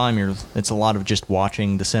whole time, it's a lot of just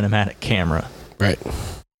watching the cinematic camera. Right.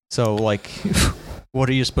 So like, what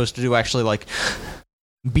are you supposed to do? Actually, like,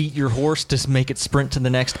 beat your horse to make it sprint to the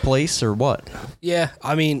next place, or what? Yeah,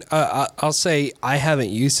 I mean, I'll say I haven't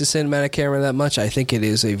used the cinematic camera that much. I think it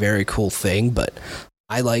is a very cool thing, but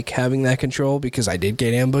I like having that control because I did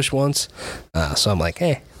get ambushed once. So I'm like,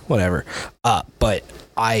 whatever. But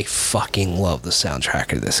I fucking love the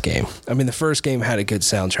soundtrack of this game. I mean, the first game had a good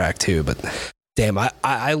soundtrack too, but damn,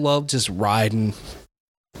 I love just riding.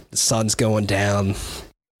 The sun's going down.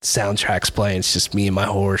 Soundtrack's playing. It's just me and my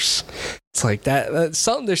horse. It's like that.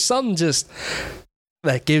 There's something just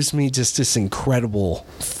that gives me just this incredible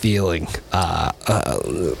feeling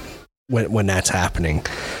when that's happening.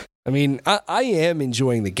 I mean, I am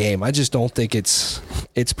enjoying the game. I just don't think it's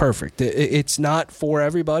perfect. It's not for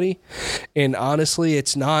everybody, and honestly,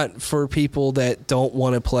 it's not for people that don't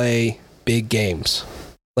want to play big games.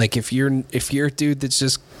 Like if you're a dude that's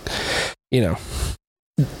just,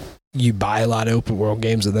 you buy a lot of open world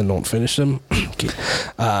games and then don't finish them.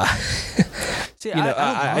 See,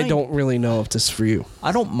 I don't really know if this is for you.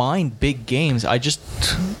 I don't mind big games. I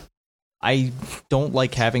don't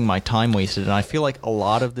like having my time wasted, and I feel like a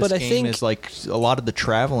lot of this game is like a lot of the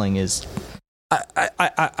traveling is.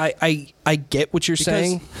 I get what you're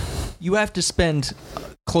saying. You have to spend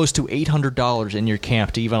close to $800 in your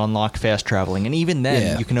camp to even unlock fast traveling, and even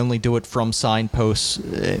then, you can only do it from signposts,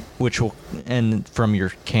 and from your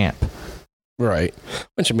camp. Right.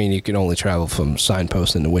 Which, I mean, you can only travel from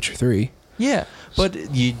signposts in The Witcher 3. Yeah,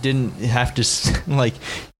 but you didn't have to, like,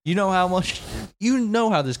 you know how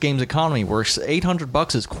this game's economy works.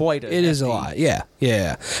 $800 is quite it is a lot. Yeah.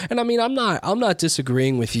 And I mean, I'm not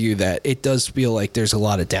disagreeing with you that it does feel like there's a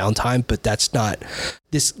lot of downtime, but that's not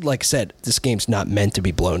this. Like I said, this game's not meant to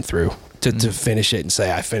be blown through to finish it and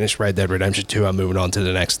say I finished Red Dead Redemption 2. I'm moving on to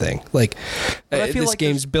the next thing. Like this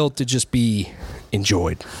game's built to just be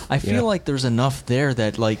enjoyed. I feel like there's enough there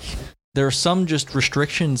that like there are some just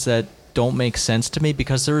restrictions that don't make sense to me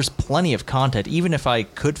because there's plenty of content. Even if I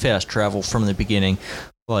could fast travel from the beginning,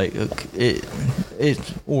 like it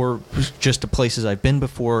or just to places I've been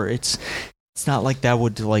before, it's not like that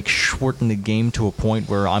would like shorten the game to a point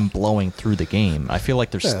where I'm blowing through the game. I feel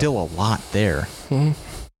like there's still a lot there. Mm-hmm.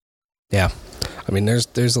 Yeah, I mean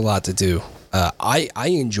there's a lot to do. I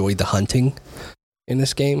enjoyed the hunting in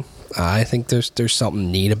this game. I think there's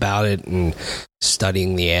something neat about it, and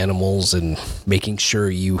studying the animals and making sure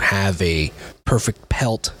you have a perfect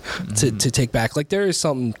pelt to take back. Like there is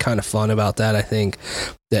something kind of fun about that, I think.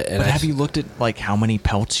 But have you looked at like how many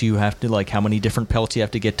pelts you have to, like how many different pelts you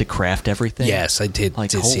have to get to craft everything? Yes, I did.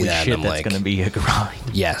 Like did holy see that. shit, that's going to be a grind.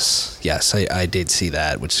 Yes, I did see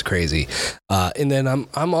that, which is crazy. And then I'm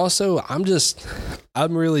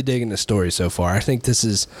really digging the story so far. I think this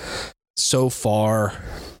is so far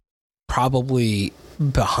probably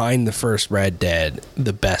behind the first Red Dead,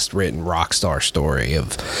 the best written Rockstar story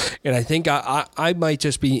and I think I might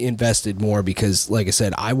just be invested more because, like I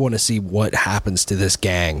said, I want to see what happens to this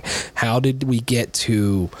gang. How did we get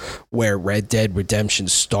to where Red Dead Redemption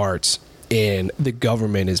starts and the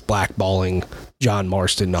government is blackballing John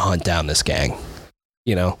Marston to hunt down this gang?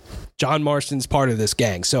 John Marston's part of this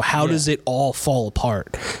gang. So how does it all fall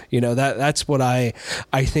apart? That's what I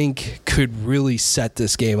think could really set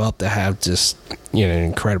this game up to have just, an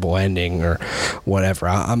incredible ending or whatever.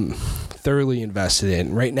 I'm thoroughly invested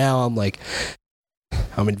in. Right now,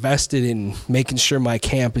 I'm invested in making sure my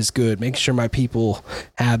camp is good, making sure my people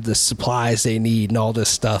have the supplies they need and all this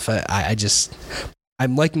stuff.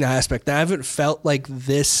 I'm liking that aspect. I haven't felt like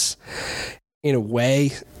this in a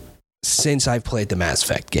way since I've played the Mass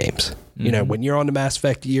Effect games. When you're on the Mass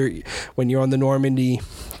Effect, when you're on the Normandy,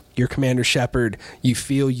 you're Commander Shepard, you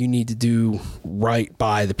feel you need to do right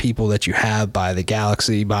by the people that you have, by the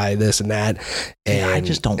galaxy, by this and that. And I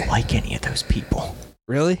just don't like any of those people.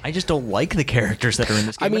 Really? I just don't like the characters that are in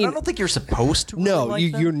this game. I don't think you're supposed to. No,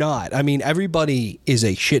 you're not. I mean, everybody is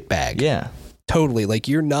a shitbag. Yeah. totally. Like,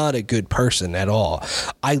 you're not a good person at all.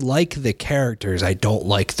 I like the characters. I don't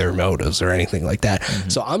like their motives or anything like that. Mm-hmm.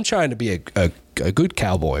 So I'm trying to be a good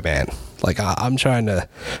cowboy, man. Like, I'm trying to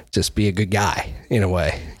just be a good guy in a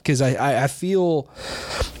way. Because I feel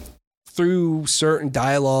through certain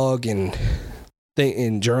dialogue and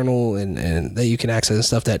in journal and that you can access and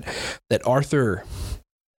stuff that Arthur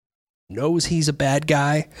knows he's a bad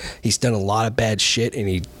guy. He's done a lot of bad shit and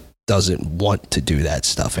he doesn't want to do that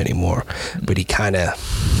stuff anymore, but he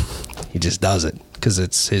just does it because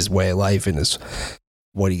it's his way of life and it's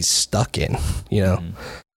what he's stuck in, you know.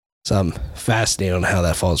 So I'm fascinated on how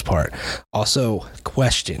that falls apart. Also,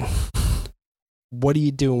 question: what are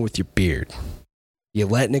you doing with your beard? You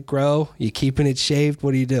letting it grow? You keeping it shaved?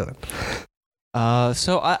 What are you doing?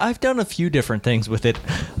 So I've done a few different things with it.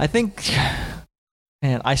 I think,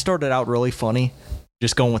 man, I started out really funny,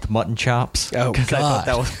 just going with mutton chops. Oh, God.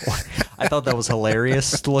 I thought that was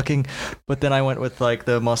hilarious looking, but then I went with like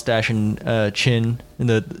the mustache and chin and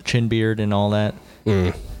the chin beard and all that.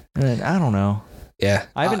 And I don't know. Yeah,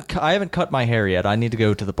 I haven't cut my hair yet. I need to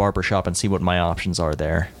go to the barber shop and see what my options are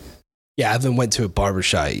there. Yeah, I haven't went to a barber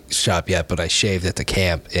shop yet, but I shaved at the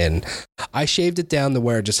camp, and I shaved it down to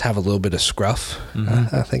where I just have a little bit of scruff.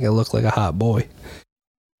 Mm-hmm. I think I look like a hot boy.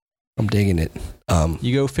 I'm digging it.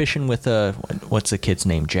 You go fishing with what's the kid's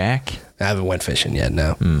name? Jack? I haven't went fishing yet.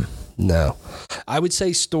 No, no. I would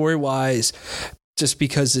say story-wise, just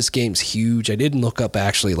because this game's huge, I didn't look up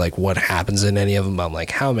actually like what happens in any of them. I'm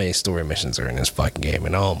like, how many story missions are in this fucking game?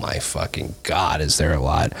 And oh my fucking God, is there a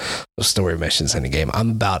lot of story missions in the game?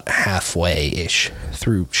 I'm about halfway-ish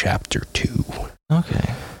through chapter 2.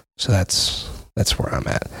 Okay. So that's where I'm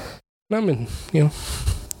at. And I'm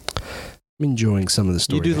enjoying some of the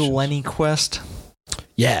story missions. You do the Lenny quest?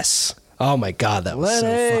 Yes. Oh my God, that was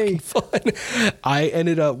so fucking fun. I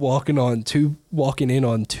ended up walking in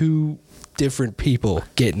on two different people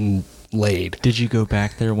getting laid. Did you go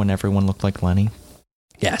back there when everyone looked like Lenny?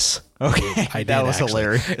 Yes. Okay, I did, that was actually.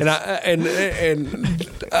 hilarious. And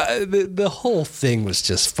the whole thing was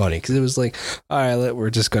just funny because it was like, all right, we're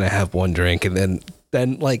just gonna have one drink, and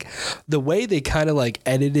then like the way they kind of like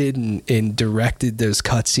edited and directed those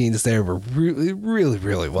cutscenes there were really, really,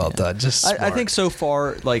 really well done. Just I think so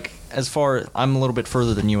far, like I'm a little bit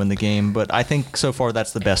further than you in the game, but I think so far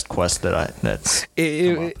that's the best quest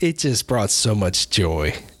it just brought so much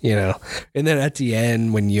joy, you know. And then at the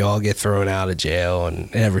end when you all get thrown out of jail and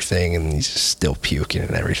everything, and he's just still puking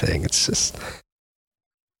and everything, it's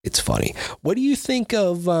funny. What do you think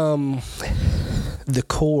of the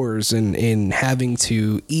chores and having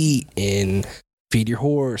to eat and feed your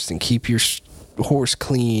horse and keep your horse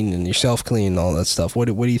clean and yourself clean and all that stuff? What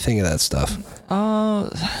do you think of that stuff?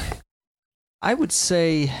 I would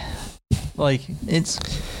say like it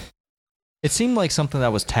seemed like something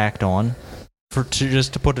that was tacked on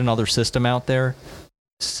to put another system out there.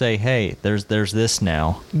 Say, hey, there's this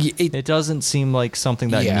now. It doesn't seem like something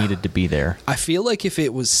that needed to be there. I feel like if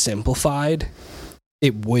it was simplified,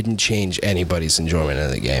 it wouldn't change anybody's enjoyment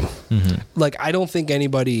of the game. Mm-hmm. Like, I don't think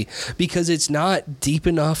anybody, because it's not deep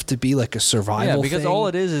enough to be like a survival Yeah, because thing. all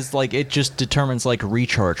it is like it just determines like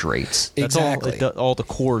recharge rates. That's exactly. all the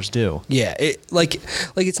cores do. Yeah, it like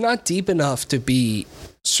it's not deep enough to be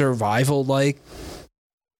survival like,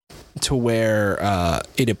 to where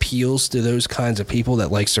it appeals to those kinds of people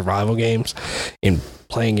that like survival games and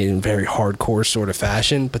playing it in very hardcore sort of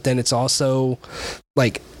fashion. But then it's also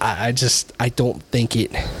like I don't think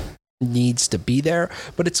it needs to be there,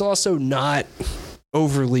 but it's also not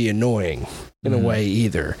overly annoying in a way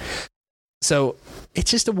either. So it's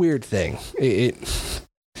just a weird thing.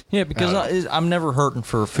 Yeah, because I'm never hurting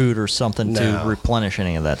for food or something to replenish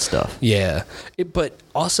any of that stuff. Yeah, but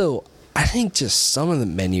also I think just some of the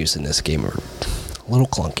menus in this game are a little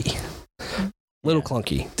clunky.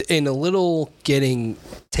 Clunky. And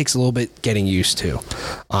takes a little bit getting used to,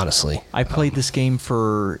 honestly. I played this game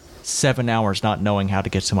for 7 hours not knowing how to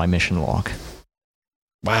get to my mission log.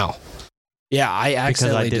 Wow. Yeah, I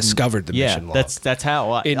accidentally discovered the mission log. That's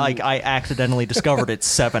how I accidentally discovered it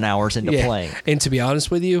 7 hours into playing. And to be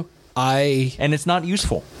honest with you, and it's not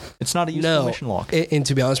useful. It's not a useful mission log. And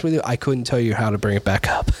to be honest with you, I couldn't tell you how to bring it back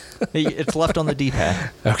up. It's left on the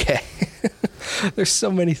D-pad. Okay. There's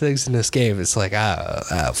so many things in this game. It's like, I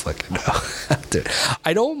don't fucking know. Dude,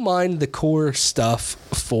 I don't mind the core stuff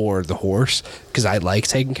for the horse because I like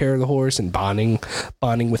taking care of the horse and bonding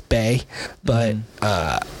with Bay. But,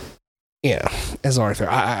 as Arthur,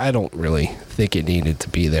 I don't really think it needed to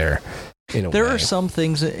be there. There are some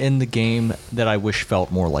things in the game that I wish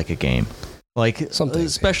felt more like a game. Like,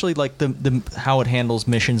 especially like the how it handles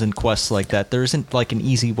missions and quests like that. There isn't like an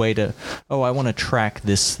easy way to, I want to track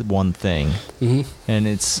this one thing. Mm-hmm. And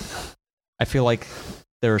I feel like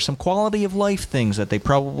there are some quality of life things that they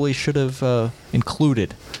probably should have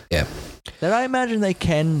included. Yeah. That I imagine they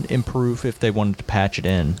can improve if they wanted to patch it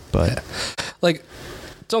in. But like,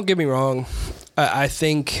 don't get me wrong. I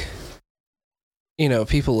think,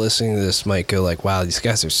 people listening to this might go like, wow, these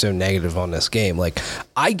guys are so negative on this game. Like,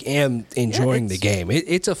 I am enjoying the game.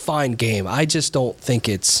 It's a fine game. I just don't think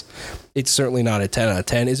it's certainly not a 10 out of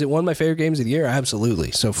 10. Is it one of my favorite games of the year?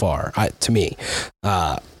 Absolutely, so far, to me.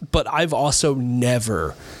 But I've also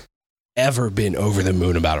never, ever been over the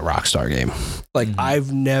moon about a Rockstar game. Like,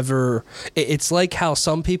 I've never... It's like how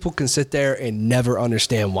some people can sit there and never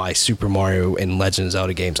understand why Super Mario and Legend of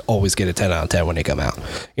Zelda games always get a 10 out of 10 when they come out.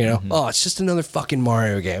 Oh, it's just another fucking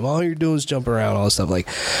Mario game. All you're doing is jump around, all this stuff. Like,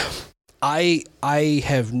 I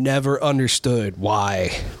have never understood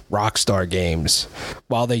why Rockstar games,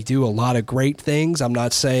 while they do a lot of great things, I'm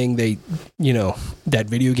not saying they, that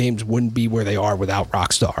video games wouldn't be where they are without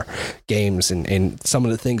Rockstar games and some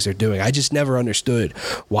of the things they're doing. I just never understood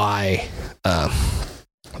why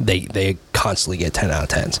they constantly get 10 out of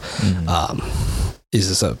 10s. Mm-hmm. Is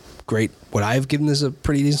this a great, would I have given this a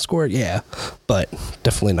pretty decent score? Yeah, but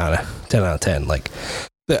definitely not a 10 out of 10. Like,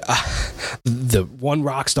 the one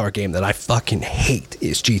Rockstar game that I fucking hate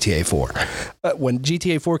is GTA 4. When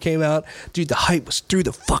GTA 4 came out, dude, the hype was through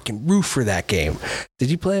the fucking roof for that game. Did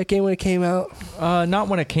you play that game when it came out? Not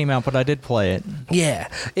when it came out, but I did play it. Yeah,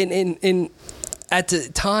 and at the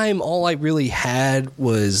time, all I really had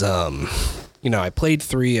was I played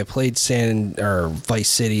 3, I played Vice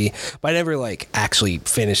City, but I never like actually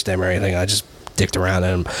finished them or anything. I just dicked around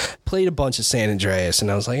in them, played a bunch of San Andreas, and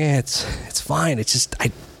I was like, it's fine. It's just I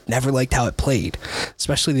never liked how it played,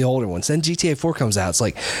 especially the older ones. Then GTA 4 comes out. It's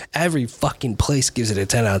like every fucking place gives it a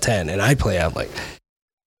 10 out of 10, and I play out like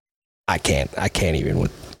I can't even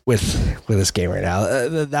with this game right now.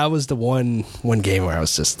 That was the one game where I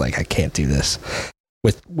was just like, I can't do this.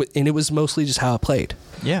 And it was mostly just how it played.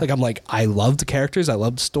 Yeah, like I'm like, I love the characters, I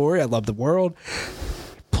love the story, I love the world.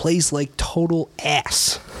 Plays like total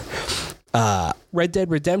ass. Red Dead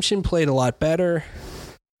Redemption played a lot better,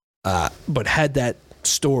 but had that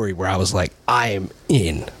story where I was like, I am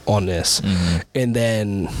in on this. Mm-hmm. And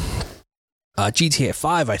then GTA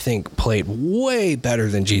 5, I think, played way better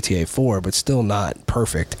than GTA 4, but still not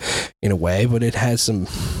perfect in a way. But it has some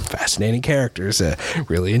fascinating characters, a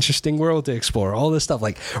really interesting world to explore, all this stuff.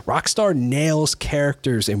 Like, Rockstar nails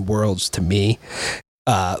characters and worlds to me.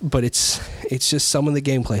 But it's just some of the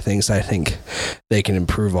gameplay things I think they can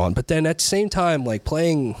improve on. But then at the same time, like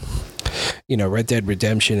playing, Red Dead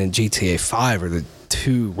Redemption and GTA 5 are the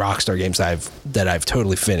two Rockstar games that I've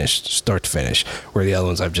totally finished, start to finish, where the other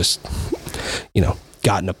ones I've just,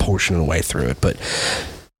 gotten a portion of the way through it. But,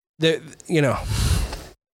 it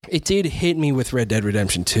did hit me with Red Dead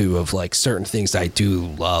Redemption 2 of like certain things I do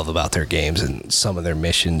love about their games and some of their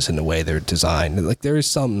missions and the way they're designed. Like, there is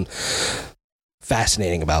some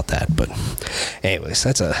fascinating about that. But anyways,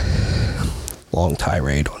 that's a long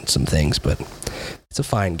tirade on some things, but it's a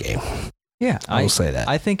fine game. Yeah, I will say that.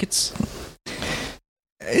 I think it's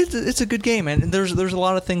a good game, and there's a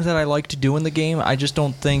lot of things that I like to do in the game. I just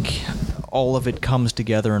don't think all of it comes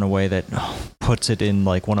together in a way that puts it in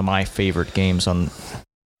like one of my favorite games on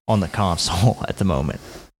the console at the moment.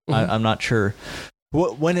 Mm-hmm. I'm not sure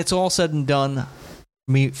when it's all said and done.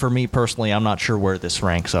 For me personally, I'm not sure where this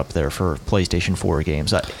ranks up there for PlayStation 4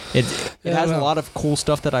 games. It has a lot of cool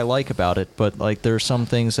stuff that I like about it, but like there's some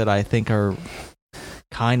things that I think are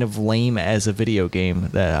kind of lame as a video game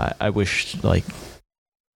that I wish like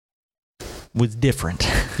was different.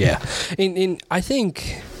 Yeah, and I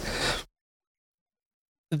think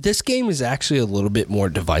this game is actually a little bit more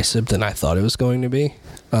divisive than I thought it was going to be,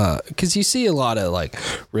 because you see a lot of like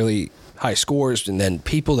really high scores, and then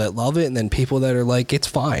people that love it, and then people that are like, it's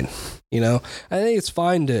fine. I think it's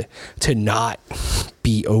fine to not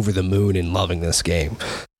be over the moon and loving this game.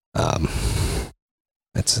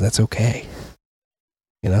 That's okay.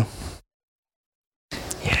 Yeah.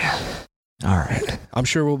 All right. I'm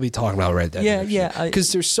sure we'll be talking about Red Dead. Yeah.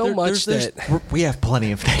 Because there's so much that we have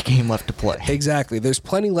plenty of that game left to play. Exactly. There's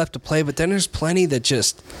plenty left to play, but then there's plenty that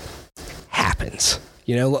just happens.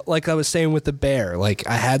 Like I was saying with the bear, like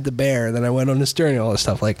I had the bear and then I went on this journey and all this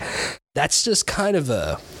stuff. Like, that's just kind of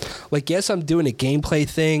yes, I'm doing a gameplay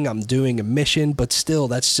thing, I'm doing a mission, but still,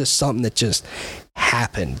 that's just something that just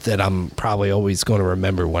happened that I'm probably always going to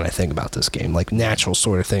remember when I think about this game. Like natural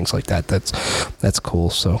sort of things like that. That's cool.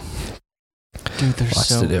 So Dude,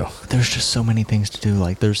 there's just so many things to do.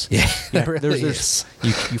 Like there's you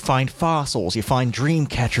find fossils, you find dream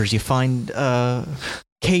catchers, you find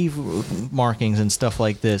cave markings and stuff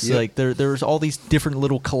like this. Yep. Like there's all these different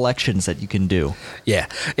little collections that you can do. Yeah,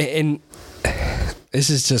 and this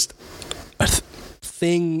is just a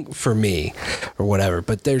thing for me or whatever,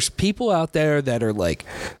 but there's people out there that are like,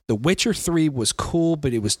 The Witcher 3 was cool,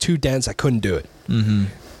 but it was too dense, I couldn't do it. Mm-hmm.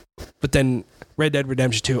 But then Red Dead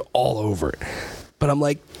Redemption 2 all over it. But I'm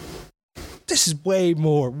like, this is way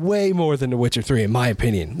more than The Witcher 3 in my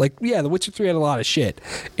opinion. Like, yeah, The Witcher 3 had a lot of shit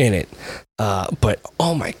in it, but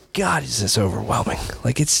oh my god, is this overwhelming.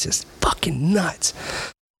 Like, it's just fucking nuts.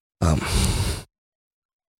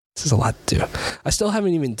 This is a lot to do. I still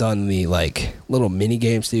haven't even done the like little mini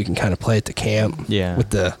games that you can kind of play at the camp. Yeah. With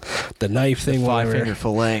the knife thing. The 5-finger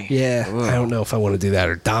fillet. Yeah. Ugh. I don't know if I want to do that,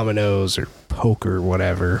 or dominoes or poker or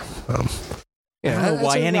whatever. Yeah, I don't know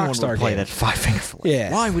why anyone would play that 5-finger fillet.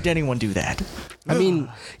 Yeah. Why would anyone do that? I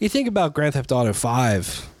mean, you think about Grand Theft Auto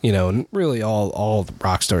 5, you know, and really all the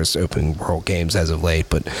Rockstar's open world games as of late,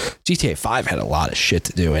 but GTA 5 had a lot of shit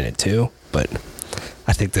to do in it too, but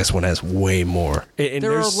I think this one has way more. And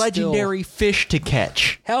there are legendary fish to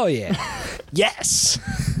catch. Hell yeah. Yes.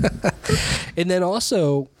 And then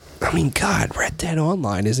also, I mean, God, Red Dead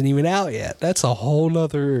Online isn't even out yet. That's a whole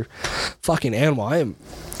nother fucking animal. I am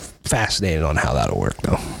fascinated on how that'll work,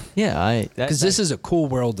 though. Yeah, because this is a cool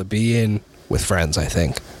world to be in with friends, I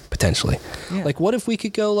think, potentially. Yeah. Like, what if we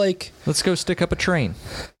could go, like... Let's go stick up a train.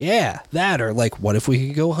 Yeah, that, or, like, what if we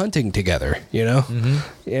could go hunting together, you know?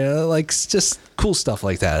 Mm-hmm. You know, like, just cool stuff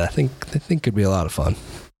like that. I think could be a lot of fun.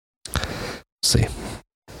 See.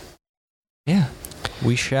 Yeah.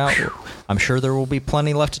 We shall. I'm sure there will be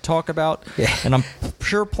plenty left to talk about. Yeah. And I'm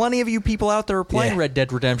sure plenty of you people out there are playing Red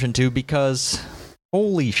Dead Redemption 2 because...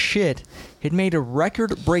 Holy shit, it made a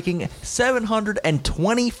record-breaking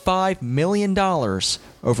 $725 million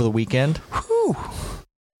over the weekend. Whew.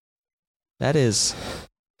 That is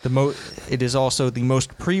it is also the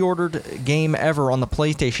most pre-ordered game ever on the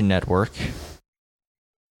PlayStation Network.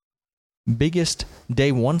 Biggest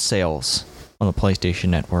day one sales on the PlayStation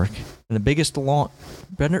Network. And the biggest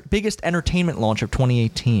entertainment launch of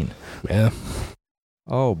 2018. Yeah.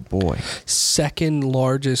 Oh, boy. Second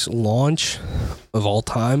largest launch of all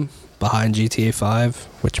time behind GTA 5,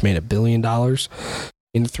 which made $1 billion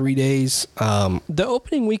in 3 days. The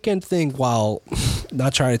opening weekend thing, while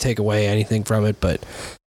not trying to take away anything from it, but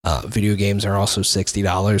video games are also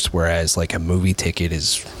 $60, whereas like a movie ticket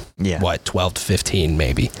is, what, 12 to 15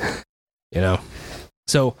 maybe, you know?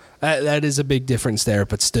 So that is a big difference there,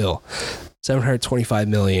 but still, 725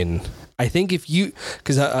 million. I think if you,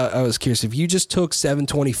 because I was curious, if you just took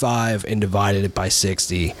 725 and divided it by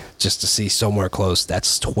 60 just to see somewhere close,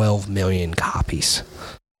 that's 12 million copies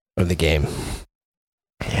of the game.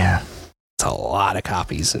 Yeah. It's a lot of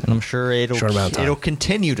copies. And I'm sure it'll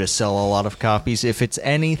continue to sell a lot of copies if it's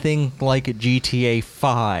anything like a GTA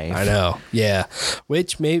 5. I know. Yeah.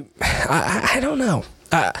 Which maybe, I don't know.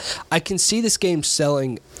 I can see this game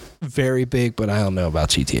selling very big, but I don't know about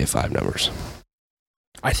GTA 5 numbers.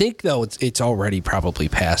 I think, though, it's already probably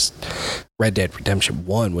past Red Dead Redemption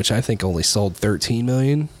 1, which I think only sold 13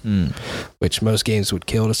 million, which most games would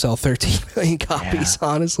kill to sell 13 million copies,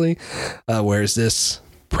 honestly. Whereas this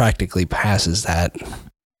practically passes that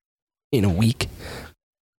in a week.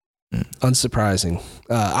 Unsurprising.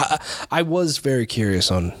 I was very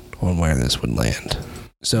curious on where this would land.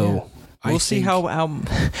 So... Yeah. We'll see how I'm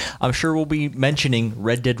sure we'll be mentioning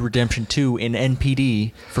Red Dead Redemption 2 in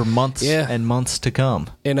NPD for months and months to come.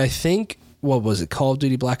 And I think, what was it, Call of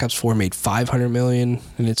Duty Black Ops 4 made $500 million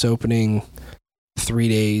in its opening 3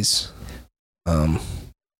 days. I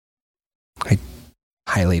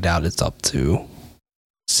highly doubt it's up to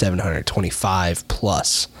 725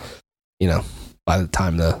 plus, you know, by the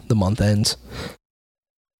time the month ends.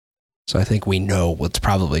 So I think we know what's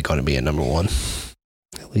probably going to be a number one,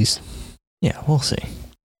 at least. Yeah, we'll see.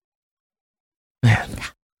 Man.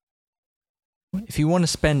 If you want to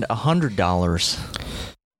spend $100,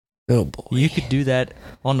 oh boy, you could do that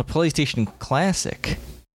on the PlayStation Classic,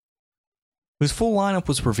 whose full lineup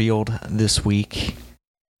was revealed this week.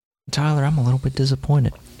 Tyler, I'm a little bit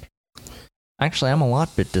disappointed. Actually, I'm a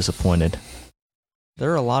lot bit disappointed.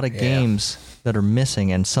 There are a lot of games that are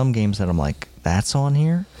missing, and some games that I'm like, that's on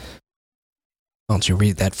here? Why don't you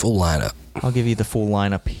read that full lineup? I'll give you the full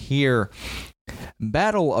lineup here.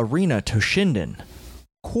 Battle Arena Toshinden,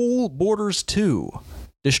 Cool Borders 2,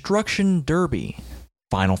 Destruction Derby,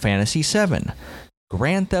 Final Fantasy VII,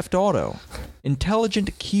 Grand Theft Auto,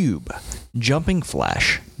 Intelligent Cube, Jumping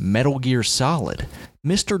Flash, Metal Gear Solid,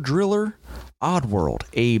 Mr. Driller, Oddworld,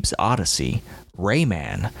 Abe's Odyssey,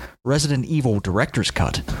 Rayman, Resident Evil Director's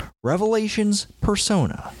Cut, Revelations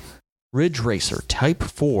Persona, Ridge Racer Type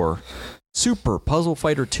 4, Super Puzzle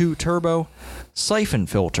Fighter 2 Turbo, Siphon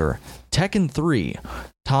Filter, Tekken 3,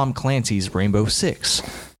 Tom Clancy's Rainbow Six,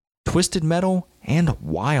 Twisted Metal, and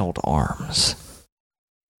Wild Arms.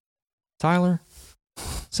 Tyler,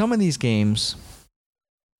 some of these games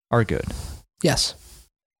are good. Yes,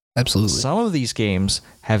 absolutely. Some of these games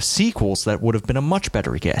have sequels that would have been a much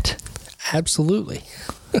better get. Absolutely.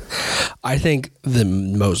 I think the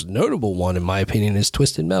most notable one, in my opinion, is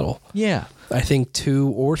Twisted Metal. Yeah. I think 2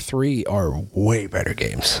 or 3 are way better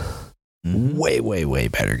games. Mm-hmm. Way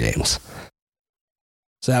better games.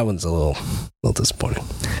 So that one's a little disappointing.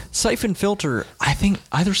 Siphon Filter, I think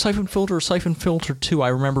either Siphon Filter or Siphon Filter 2, I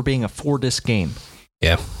remember being a 4-disc game.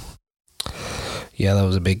 Yeah. Yeah, that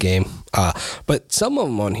was a big game. But some of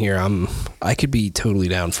them on here, I could be totally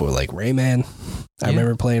down for, like Rayman. I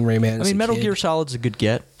remember playing Rayman. I mean, Metal Gear Solid's a good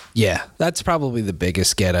get. Yeah, that's probably the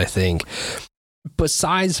biggest get, I think.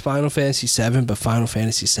 Besides Final Fantasy VII, but Final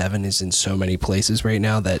Fantasy VII is in so many places right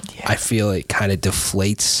now that I feel it kind of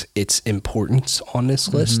deflates its importance on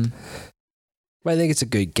this list. But I think it's a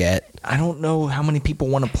good get. I don't know how many people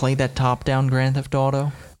want to play that top-down Grand Theft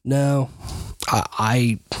Auto. No,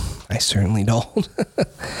 I certainly don't.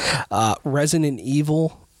 Resident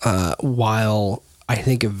Evil, while I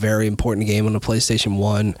think a very important game on the PlayStation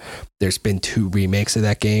 1, there's been 2 remakes of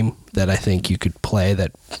that game that I think you could play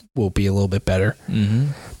that will be a little bit better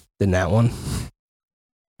than that one.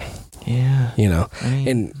 Yeah. You know,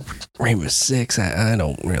 and Rainbow Six, I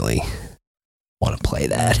don't really want to play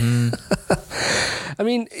that. I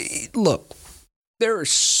mean, look, there are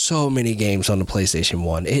so many games on the PlayStation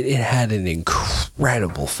 1. It had an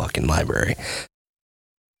incredible fucking library.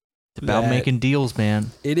 It's about making deals,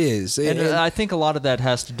 man. It is. And I think a lot of that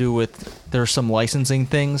has to do with there's some licensing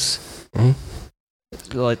things.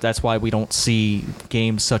 Like that's why we don't see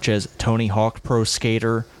games such as Tony Hawk Pro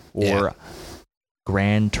Skater or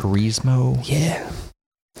Gran Turismo. Yeah.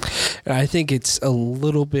 I think it's a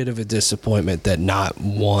little bit of a disappointment that not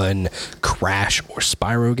one Crash or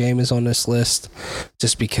Spyro game is on this list,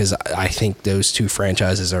 just because I think those 2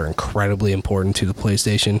 franchises are incredibly important to the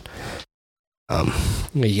PlayStation.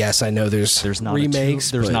 Yes, I know there's not remakes.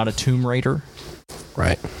 There's not a Tomb Raider.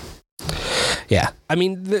 Right. Yeah. I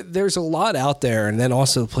mean, there's a lot out there. And then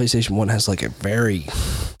also the PlayStation 1 has like a very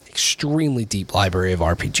extremely deep library of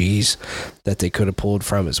RPGs that they could have pulled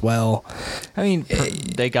from as well. I mean,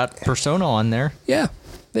 they got Persona on there. Yeah,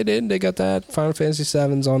 they did. They got that. Final Fantasy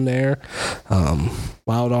VII's on there.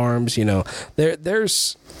 Wild Arms, you know.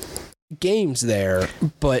 There's games there,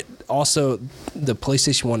 but also the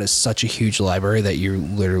PlayStation 1 is such a huge library that you're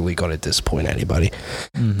literally going to disappoint anybody.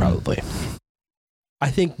 Probably. I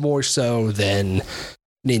think more so than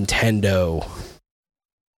Nintendo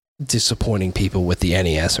disappointing people with the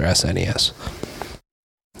NES or SNES.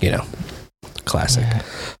 You know, classic. Yeah.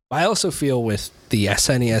 I also feel with the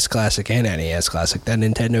SNES Classic and NES Classic that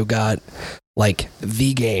Nintendo got like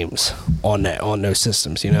the games on those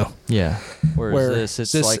systems, you know? Yeah. Whereas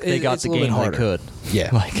it's like they got the game they could. Yeah.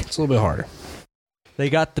 Like it's a little bit harder. They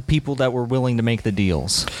got the people that were willing to make the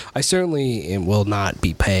deals. I certainly will not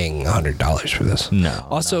be paying $100 for this. No.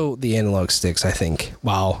 Also, the analog sticks, I think,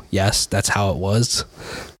 wow, yes, that's how it was.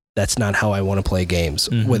 That's not how I want to play games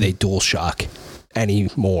with a DualShock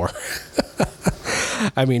anymore.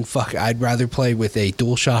 I mean, fuck, I'd rather play with a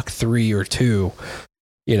DualShock 3 or 2,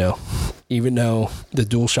 you know, even though the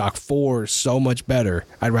DualShock 4 is so much better.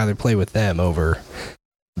 I'd rather play with them over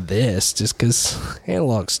this just because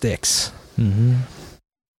analog sticks.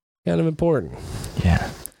 Kind of important.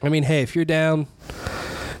 Yeah. I mean, hey, if you're down,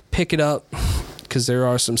 pick it up because there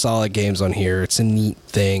are some solid games on here. It's a neat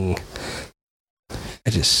thing. I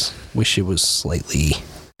just wish it was slightly,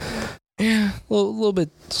 a little bit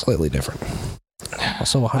slightly different.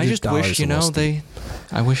 Also, $100. I just wish, you know,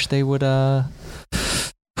 I wish they would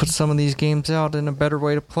put some of these games out in a better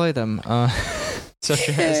way to play them. Such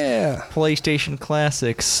as PlayStation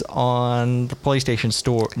Classics on the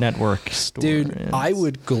PlayStation Network store. Dude, I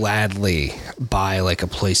would gladly buy like a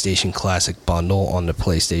PlayStation Classic bundle on the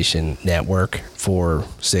PlayStation Network for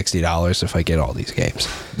 $60 if I get all these games.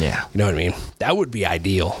 Yeah. You know what I mean? That would be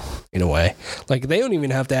ideal in a way. Like, they don't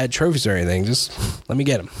even have to add trophies or anything. Just let me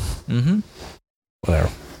get them.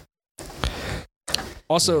 Whatever.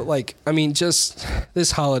 Also, like, I mean, just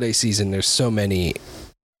this holiday season, there's so many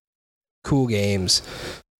cool games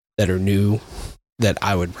that are new that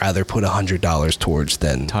I would rather put $100 towards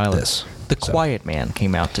than this. The Quiet Man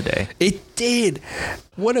came out today. It did.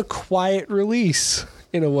 What a quiet release.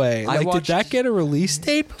 in a way. I Like, watched- did that get a release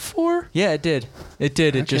date before? Yeah, it did. It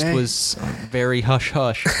did. It just Okay. was very hush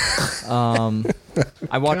hush.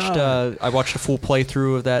 I watched a full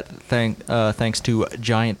playthrough of that thing thanks to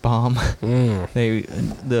Giant Bomb.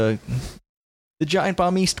 The Giant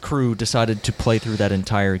Bomb East crew decided to play through that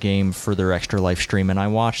entire game for their extra live stream, and I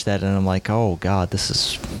watched that and I'm like, oh god, this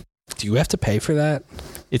is. Do you have to pay for that?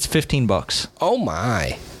 It's $15. Oh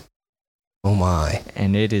my. Oh my.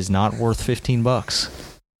 And it is not worth $15.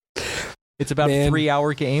 It's about a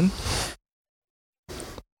 3-hour game.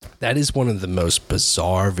 That is one of the most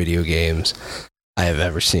bizarre video games I have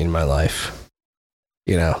ever seen in my life.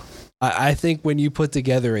 You know, I think when you put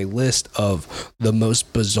together a list of the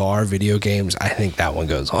most bizarre video games, I think that one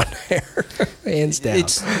goes on there. Hands down.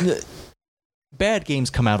 Bad games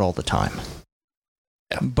come out all the time.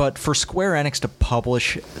 Yeah. But for Square Enix to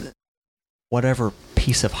publish whatever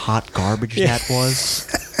piece of hot garbage that was,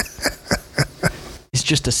 it's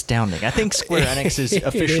just astounding. I think Square Enix is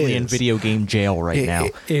officially in video game jail right now.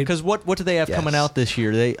 Because what do they have coming out this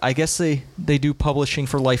year? I guess they do publishing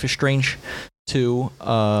for Life is Strange 2.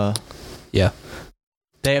 Yeah.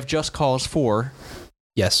 They have Just Cause 4.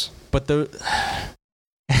 Yes. But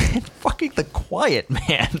fucking The Quiet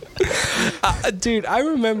Man. Dude, I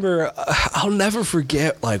remember, I'll never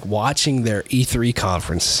forget, like, watching their E3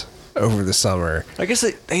 conference over the summer. I guess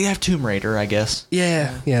they have Tomb Raider, I guess.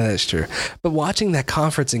 Yeah, that's true. But watching that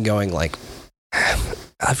conference and going, like,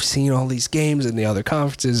 I've seen all these games in the other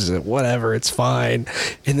conferences, whatever, it's fine.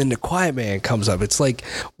 And then The Quiet Man comes up. It's like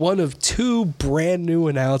one of 2 brand new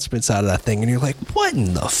announcements out of that thing. And you're like, what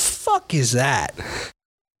in the fuck is that?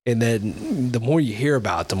 And then the more you hear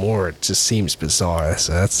about it, the more it just seems bizarre.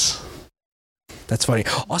 So that's funny.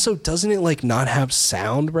 Also, doesn't it like not have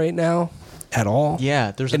sound right now at all? Yeah,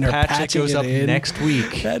 there's And a they're patch that patching goes it up in. next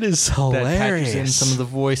week. That is That hilarious. patches in some of the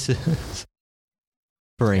voices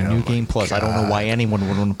for a Oh new my game plus. I don't know why anyone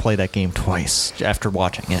would want to play that game twice after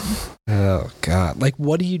watching it. Oh god! Like,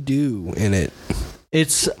 what do you do in it?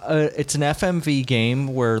 It's an FMV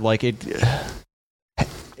game where like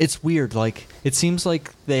it's weird. Like it seems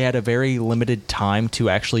like they had a very limited time to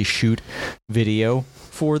actually shoot video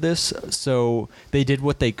for this, so they did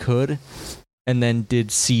what they could. And then did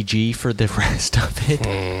CG for the rest of it.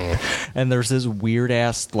 And there's this weird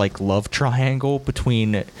ass like love triangle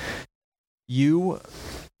between your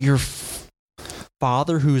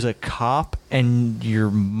father who's a cop and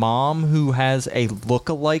your mom who has a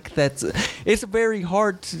look-alike. It's very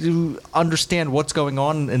hard to understand what's going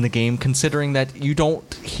on in the game considering that you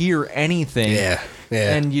don't hear anything. Yeah.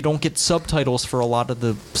 And you don't get subtitles for a lot of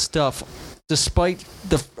the stuff, despite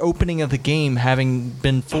the opening of the game having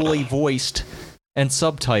been fully voiced and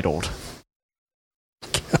subtitled.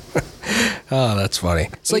 Oh, that's funny.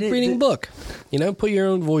 It's like reading a book. You know, put your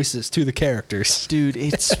own voices to the characters. Dude,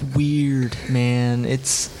 it's weird, man.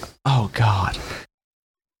 Oh god.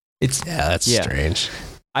 That's strange.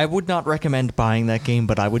 I would not recommend buying that game,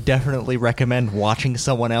 but I would definitely recommend watching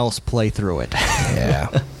someone else play through it. Yeah.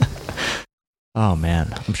 Oh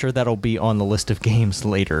man, I'm sure that'll be on the list of games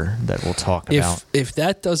later that we'll talk about. If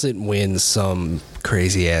that doesn't win some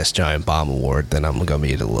crazy ass Giant Bomb award, then I'm gonna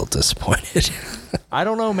be a little disappointed. I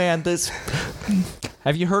don't know, man.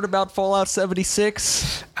 Have you heard about Fallout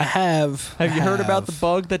 76? I have. Have you heard about the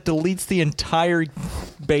bug that deletes the entire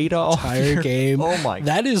beta off your game? Oh my!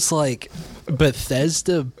 That is like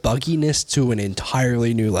Bethesda bugginess to an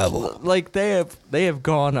entirely new level. Like they have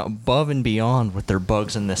gone above and beyond with their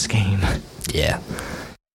bugs in this game. Yeah.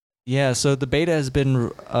 Yeah, so the beta has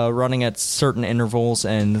been running at certain intervals,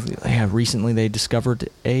 and recently they discovered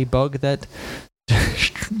a bug that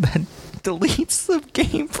deletes the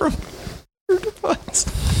game from your device.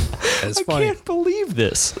 That's I funny. can't believe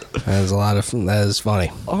this. That is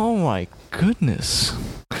funny. Oh my goodness.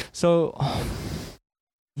 So,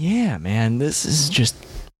 yeah, man, this is just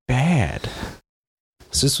bad.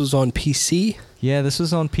 So this was on PC? Yeah, this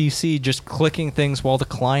was on PC. Just clicking things while the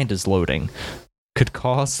client is loading could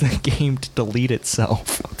cause the game to delete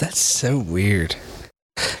itself. That's so weird.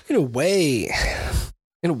 In a way,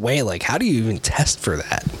 like, how do you even test for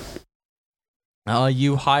that?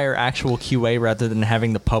 You hire actual QA rather than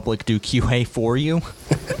having the public do QA for you.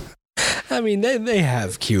 I mean, they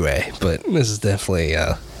have QA, but this is definitely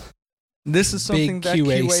this is something big that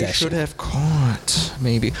QA QA session. should have caught,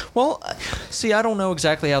 maybe. Well, see, I don't know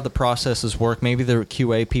exactly how the processes work. Maybe the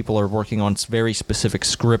QA people are working on very specific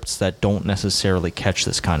scripts that don't necessarily catch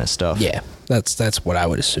this kind of stuff. Yeah, that's what I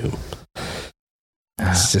would assume.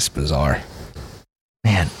 It's just bizarre.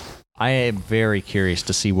 Man, I am very curious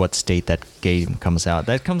to see what state that game comes out.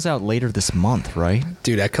 That comes out later this month, right?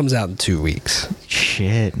 Dude, that comes out in 2 weeks.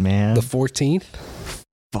 Shit, man. The 14th?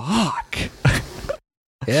 fuck?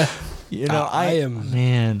 Yeah. You know, I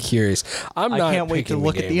am curious. I can't wait to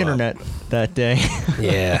look at the internet that day.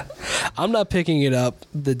 Yeah. I'm not picking it up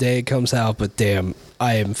the day it comes out, but damn,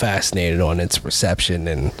 I am fascinated on its reception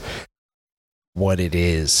and what it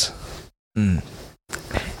is. Mm.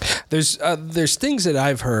 There's things that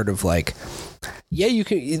I've heard of, like, yeah, you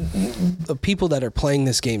can people that are playing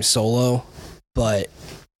this game solo, but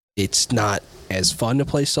it's not as fun to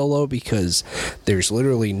play solo because there's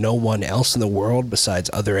literally no one else in the world besides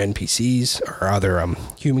other NPCs or other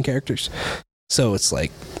human characters. So it's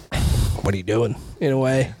like, what are you doing in a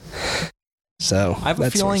way? So I have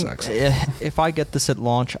a feeling if I get this at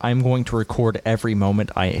launch, I'm going to record every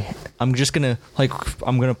moment. I'm just gonna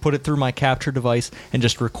I'm gonna put it through my capture device and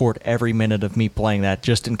just record every minute of me playing that,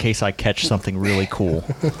 just in case I catch something really cool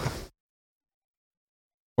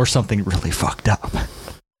or something really fucked up.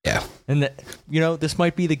 Yeah. And this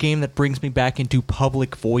might be the game that brings me back into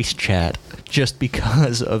public voice chat just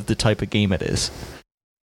because of the type of game it is.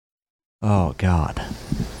 Oh God.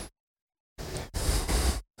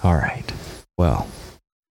 All right. Well.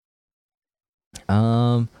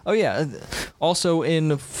 Oh yeah. Also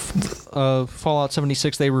in Fallout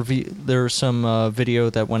 76, there's some video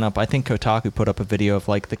that went up. I think Kotaku put up a video of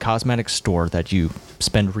like the cosmetic store that you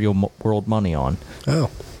spend real world money on. Oh.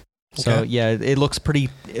 Okay. So yeah, it looks pretty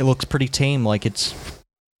tame. Like it's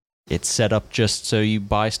set up just so you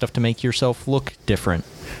buy stuff to make yourself look different.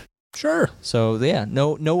 Sure. So yeah,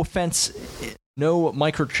 no offense, no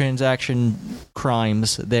microtransaction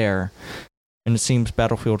crimes there. And it seems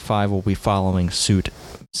Battlefield 5 will be following suit.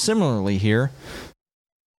 Similarly here,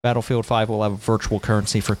 Battlefield 5 will have a virtual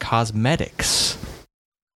currency for cosmetics.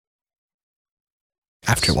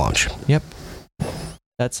 After launch. Yep.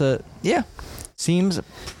 Seems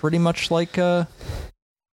pretty much like yeah.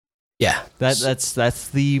 That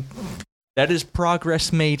is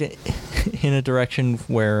progress made in a direction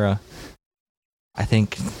where I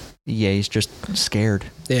think EA's just scared.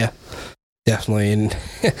 Yeah. Definitely, and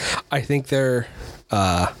I think they're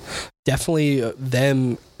definitely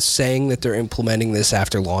them saying that they're implementing this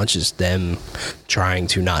after launch is them trying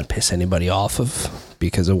to not piss anybody off of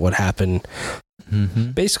because of what happened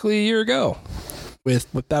basically a year ago with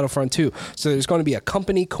Battlefront 2. So there's going to be a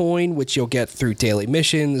company coin, which you'll get through daily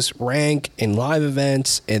missions, rank, and live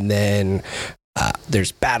events, and then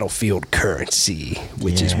there's Battlefield currency,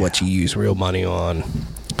 which is what you use real money on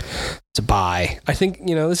to buy. I think,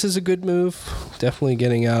 this is a good move. Definitely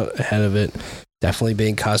getting out ahead of it. Definitely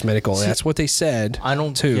being cosmetic only. That's what they said. I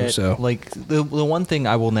don't like the one thing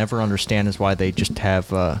I will never understand is why they just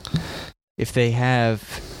have if they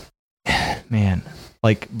have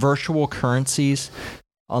like virtual currencies,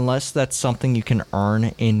 unless that's something you can earn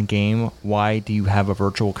in game, why do you have a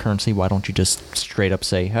virtual currency? Why don't you just straight up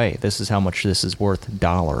say, hey, this is how much this is worth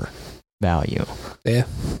dollar value? Yeah.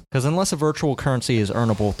 Because unless a virtual currency is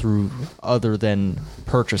earnable through other than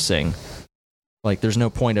purchasing, like there's no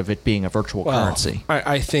point of it being a virtual currency.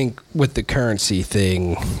 I think with the currency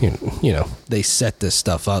thing, they set this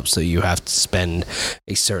stuff up so you have to spend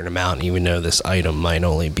a certain amount, even though this item might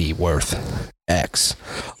only be worth X.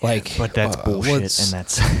 But that's bullshit, and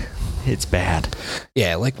that's it's bad.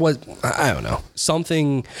 Yeah, like I don't know.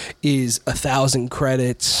 Something is 1,000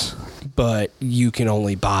 credits, but you can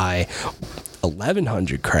only buy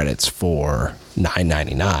 1,100 credits for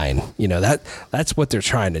 $9.99. That's what they're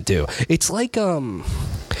trying to do. It's like remember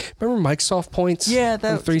Microsoft Points? Yeah,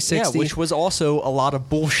 that 360, yeah, which was also a lot of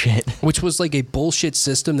bullshit. Which was like a bullshit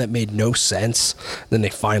system that made no sense. Then they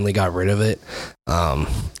finally got rid of it.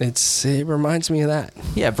 It reminds me of that.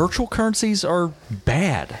 Yeah, virtual currencies are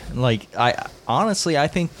bad. Like I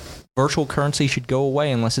think virtual currency should go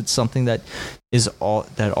away unless it's something that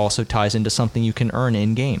also ties into something you can earn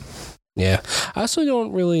in game. Yeah, I also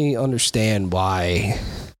don't really understand why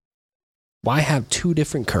have two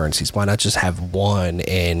different currencies? Why not just have one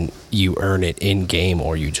and you earn it in game,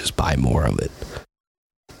 or you just buy more of it?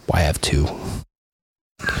 Why have two?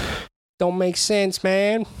 Don't make sense,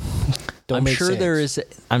 man. I'm sure there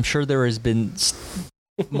has been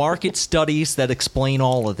market studies that explain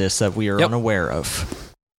all of this that we are unaware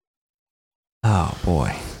of. Oh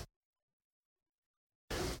boy.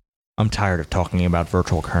 I'm tired of talking about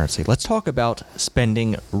virtual currency. Let's talk about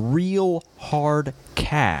spending real hard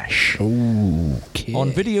cash on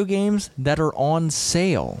video games that are on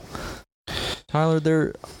sale.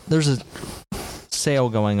 Tyler, there's a sale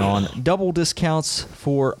going on. Double discounts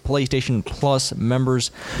for PlayStation Plus members.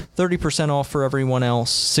 30% off for everyone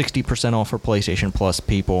else. 60% off for PlayStation Plus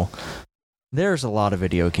people. There's a lot of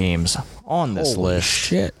video games on this list.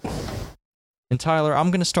 Shit. And Tyler, I'm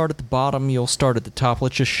going to start at the bottom. You'll start at the top.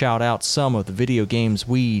 Let's just shout out some of the video games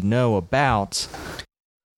we know about.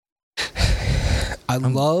 I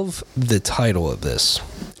love the title of this.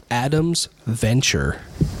 Adam's Venture.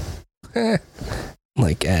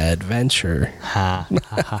 Like adventure. Ha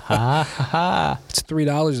ha ha ha ha. It's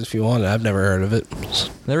 $3 if you want it. I've never heard of it.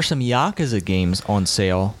 There are some Yakuza games on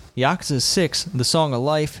sale. Yakuza 6, The Song of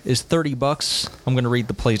Life, is $30. I'm going to read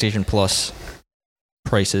the PlayStation Plus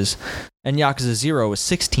prices. And Yakuza 0 is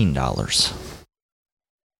 $16.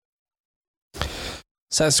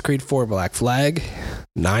 Assassin's Creed 4 Black Flag,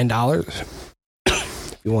 $9.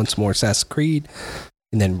 If you want some more Assassin's Creed.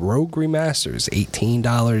 And then Rogue Remaster is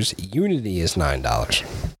 $18. Unity is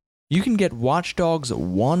 $9. You can get Watch Dogs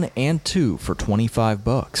 1 and 2 for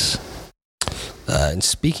 $25. And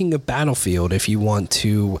speaking of Battlefield, if you want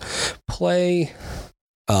to play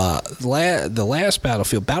the last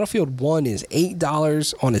Battlefield, Battlefield 1 is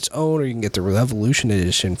 $8 on its own, or you can get the Revolution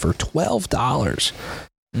Edition for $12.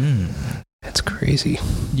 That's crazy.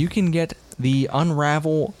 You can get the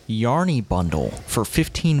Unravel Yarny bundle for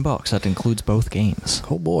 $15. That includes both games.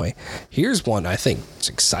 Oh boy. Here's one I think it's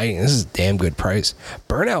exciting. This is a damn good price.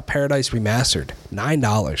 Burnout Paradise Remastered,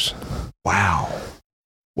 $9. Wow.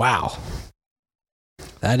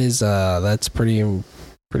 That is that's pretty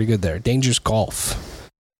good there. Dangerous Golf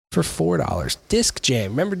for $4. Disc Jam.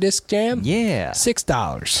 Remember Disc Jam? Yeah.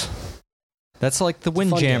 $6. That's like the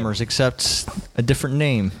Windjammers, except a different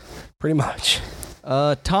name. Pretty much.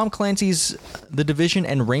 Tom Clancy's The Division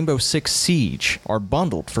and Rainbow Six Siege are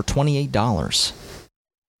bundled for $28.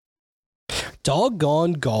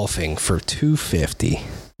 Doggone Golfing for $250.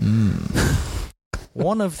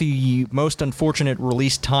 One of the most unfortunate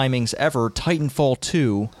release timings ever, Titanfall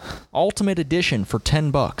 2 Ultimate Edition for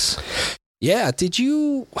 $10. Yeah, did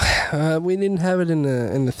you we didn't have it in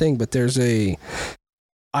the thing, but there's I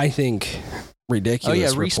think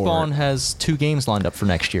ridiculous report. Respawn has 2 games lined up for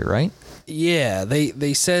next year, right? Yeah,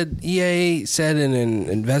 they said, EA said in an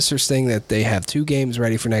investors thing that they have 2 games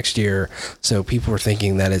ready for next year, so people are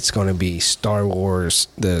thinking that it's going to be Star Wars,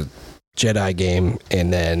 the Jedi game,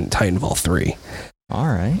 and then Titanfall 3. All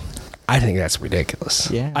right. I think that's ridiculous.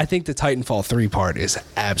 Yeah. I think the Titanfall 3 part is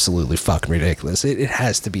absolutely fucking ridiculous. It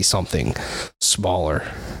has to be something smaller.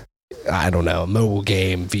 I don't know, a mobile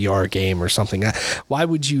game, VR game or something. Why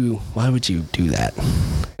would you do that?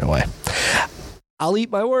 In a way. I'll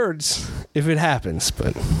eat my words if it happens,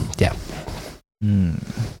 but yeah.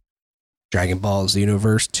 Dragon Ball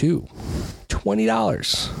Xenoverse 2,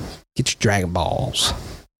 $20. Get your Dragon Balls.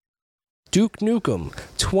 Duke Nukem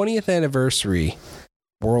 20th Anniversary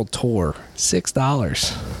World Tour,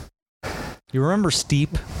 $6. You remember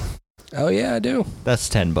Steep? Oh yeah, I do. That's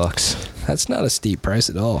 $10. That's not a steep price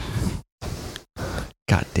at all.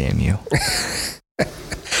 God damn you.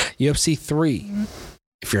 UFC 3,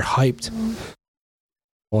 if you're hyped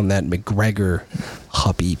on that McGregor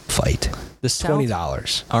Habib fight,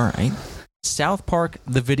 $20. All right. South Park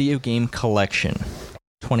The Video Game Collection,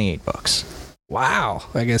 $28. Wow.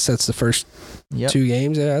 I guess that's the first 2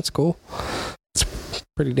 games. Yeah, that's cool. It's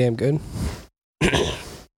pretty damn good.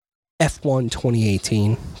 F1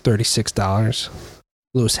 2018, $36.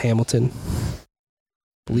 Lewis Hamilton,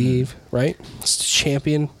 believe, right? It's the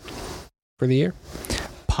champion for the year.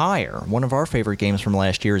 Pyre, one of our favorite games from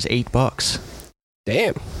last year, is $8.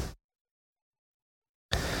 Damn.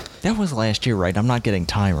 That was last year, right? I'm not getting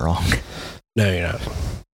time wrong. No, you're not.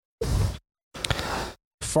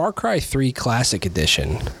 Far Cry 3 Classic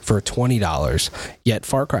Edition for $20, yet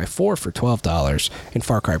Far Cry 4 for $12, and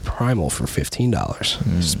Far Cry Primal for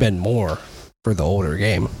 $15. Spend more for the older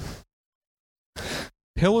game.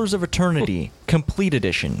 Pillars of Eternity Complete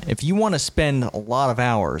Edition. If you want to spend a lot of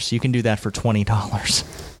hours, you can do that for $20.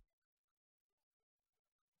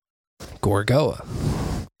 Gorgoa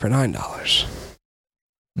for $9.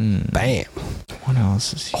 Bam. What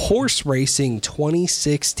else is here? Horse Racing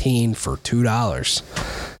 2016 for $2.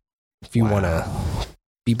 If you want to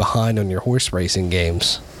be behind on your horse racing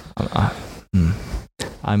games.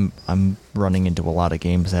 I'm running into a lot of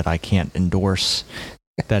games that I can't endorse.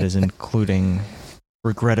 That is including,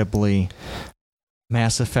 regrettably,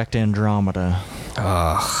 Mass Effect Andromeda.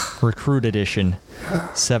 Recruit Edition,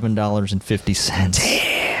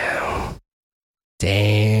 $7.50.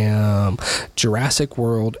 Damn. Jurassic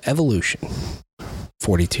World Evolution,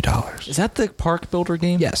 $42. Is that the Park Builder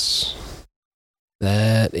game? Yes.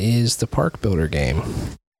 That is the Park Builder game.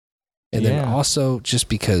 And then also, just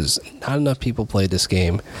because not enough people play this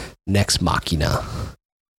game, Nex Machina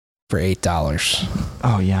for $8.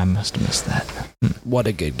 Oh, yeah, I must have missed that. What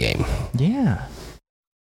a good game. Yeah.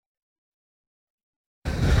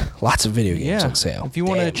 Lots of video games on sale. If you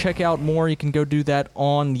want to check out more, you can go do that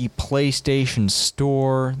on the PlayStation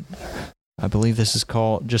Store. I believe this is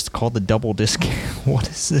called the Double Discount. What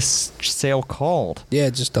is this sale called? Yeah,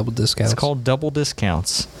 just Double Discounts. It's called Double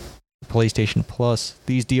Discounts. PlayStation Plus.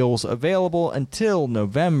 These deals available until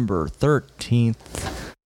November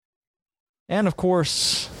 13th. And of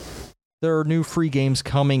course, there are new free games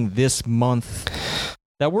coming this month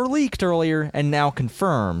that were leaked earlier and now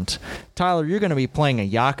confirmed. Tyler, you're going to be playing a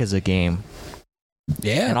Yakuza game.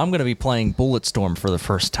 Yeah. And I'm going to be playing Bulletstorm for the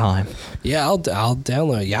first time. Yeah, I'll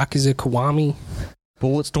download Yakuza Kiwami.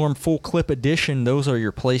 Bulletstorm Full Clip Edition, those are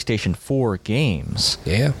your PlayStation 4 games.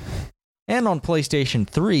 Yeah. And on PlayStation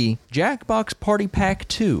 3, Jackbox Party Pack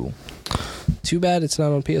 2. Too bad it's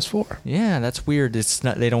not on PS4. Yeah, that's weird.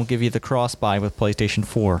 They don't give you the cross-buy with PlayStation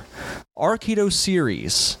 4. Arcado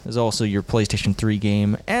Series is also your PlayStation 3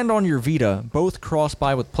 game. And on your Vita, both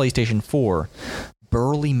cross-buy with PlayStation 4.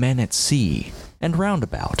 Burly Men at Sea and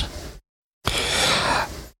Roundabout.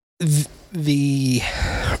 The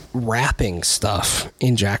wrapping stuff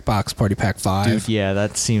in Jackbox Party Pack 5. Dude, yeah,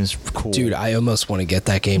 that seems cool. Dude, I almost want to get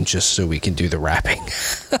that game just so we can do the wrapping.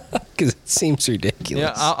 Because it seems ridiculous.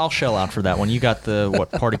 Yeah, I'll shell out for that one. You got the,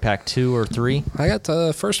 Party Pack 2 or 3? I got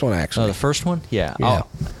the first one, actually. Oh, the first one? Yeah.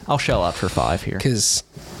 I'll shell out for 5 here. Because,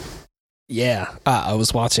 I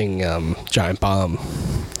was watching Giant Bomb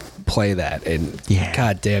play that, and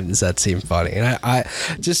god damn, does that seem funny. And I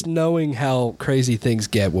just knowing how crazy things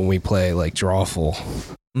get when we play like Drawful,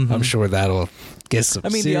 I'm sure that'll get some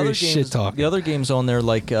serious shit talking. The other games on there,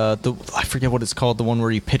 like I forget what it's called, the one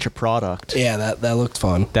where you pitch a product. Yeah, that looked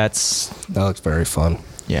fun. That looked very fun.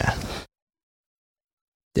 Yeah.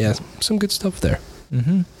 Yeah, some good stuff there.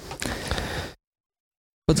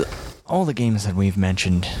 But all the games that we've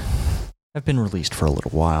mentioned have been released for a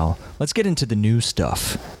little while. Let's get into the new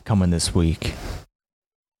stuff coming this week.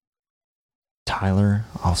 Tyler,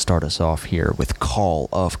 I'll start us off here with Call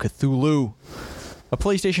of Cthulhu, a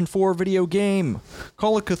PlayStation 4 video game.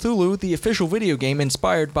 Call of Cthulhu, the official video game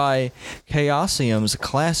inspired by Chaosium's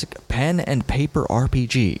classic pen and paper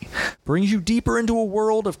RPG, brings you deeper into a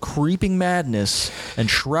world of creeping madness and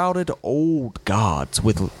shrouded old gods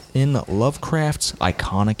within Lovecraft's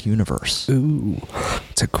iconic universe. Ooh,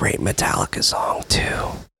 it's a great Metallica song,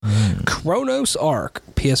 too. Chronos Arc,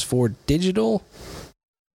 PS4 digital,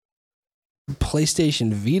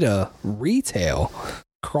 PlayStation Vita retail,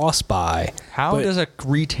 cross-buy. How does a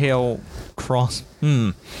retail cross...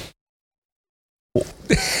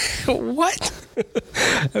 What?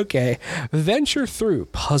 Okay. Venture through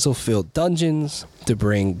puzzle-filled dungeons to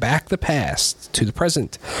bring back the past to the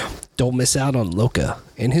present. Don't miss out on Loka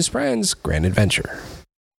and his friends' grand adventure.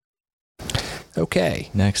 Okay.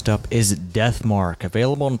 Next up is Deathmark,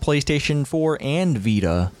 available on PlayStation 4 and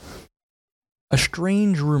Vita. A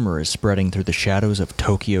strange rumor is spreading through the shadows of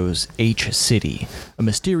Tokyo's H-City. A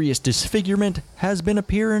mysterious disfigurement has been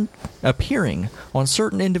appearing on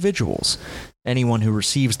certain individuals. Anyone who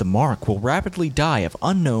receives the mark will rapidly die of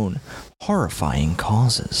unknown, horrifying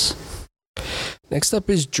causes. Next up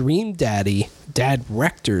is Dream Daddy, Dad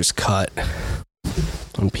Rector's Cut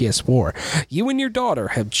on PS4. You and your daughter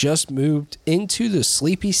have just moved into the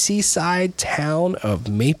sleepy seaside town of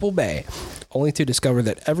Maple Bay, only to discover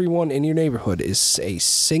that everyone in your neighborhood is a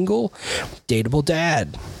single, dateable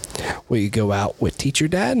dad. Will you go out with Teacher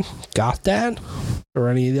Dad, Goth Dad, or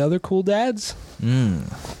any of the other cool dads?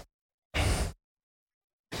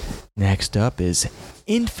 Next up is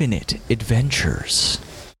Infinite Adventures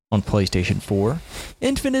on PlayStation 4.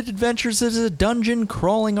 Infinite Adventures is a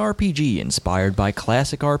dungeon-crawling RPG inspired by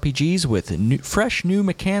classic RPGs with fresh new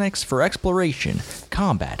mechanics for exploration,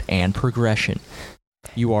 combat, and progression.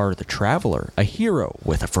 You are the traveler, a hero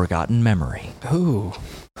with a forgotten memory. Ooh.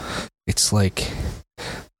 It's like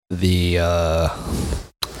the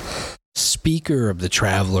speaker of the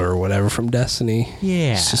traveler or whatever from Destiny.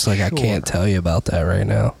 Yeah. It's just like, sure. I can't tell you about that right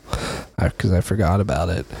now because I forgot about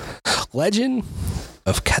it. Legend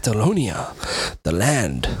of Catalonia, the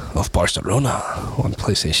land of Barcelona on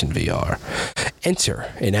PlayStation VR.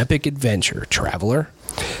 Enter an epic adventure, traveler.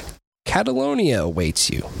 Catalonia awaits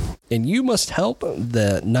you, and you must help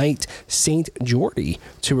the knight Saint Jordi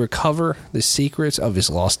to recover the secrets of his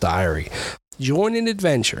lost diary. Join an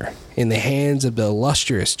adventure in the hands of the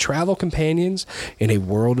illustrious travel companions in a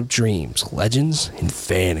world of dreams, legends, and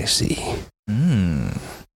fantasy.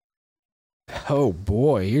 Oh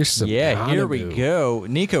boy, here's some. Yeah, here we go.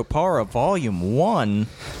 Nico Para Volume 1.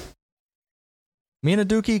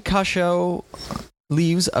 Minaduki Kasho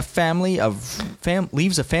leaves a family-run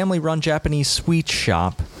Japanese sweet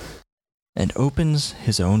shop and opens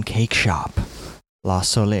his own cake shop, La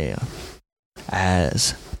Soleil.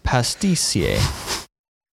 As Pasticcio.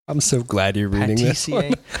 I'm so glad you're reading this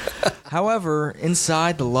one. However,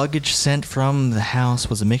 inside the luggage sent from the house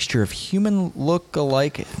was a mixture of human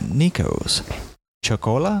look-alike Nikos,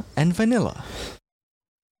 chocola, and vanilla.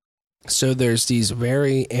 So there's these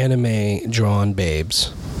very anime-drawn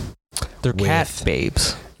babes. They're cat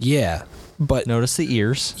babes. Yeah, but... Notice the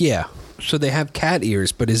ears. Yeah, so they have cat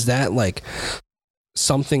ears, but is that like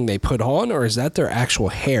something they put on, or is that their actual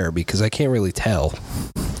hair? Because I can't really tell.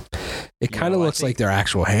 It kind of looks like their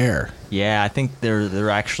actual hair. Yeah, I think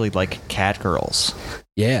they're actually like cat girls.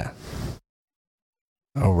 Yeah.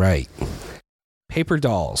 All right. Paper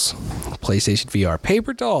Dolls, PlayStation VR.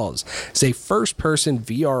 Paper Dolls is a first-person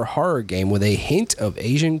VR horror game with a hint of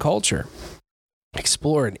Asian culture.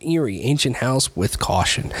 Explore an eerie ancient house with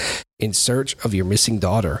caution in search of your missing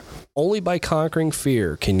daughter. Only by conquering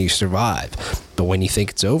fear can you survive. But when you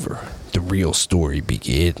think it's over, the real story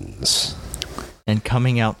begins. And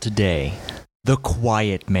coming out today, The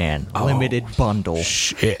Quiet Man Limited Bundle.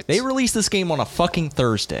 Shit. They released this game on a fucking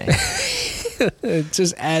Thursday.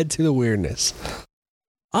 Just add to the weirdness.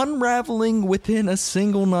 Unraveling within a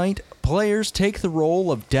single night, players take the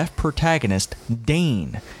role of deaf protagonist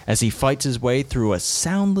Dane as he fights his way through a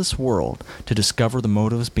soundless world to discover the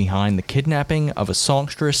motives behind the kidnapping of a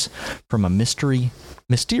songstress from a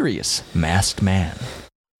mysterious masked man.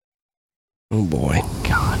 Oh boy.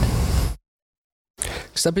 God.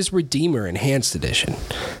 Next up is Redeemer Enhanced Edition.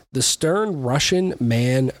 The stern Russian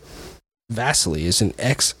man Vasily is an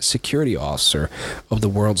ex-security officer of the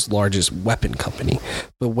world's largest weapon company.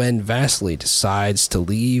 But when Vasily decides to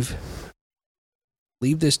leave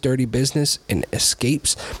this dirty business and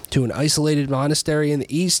escapes to an isolated monastery in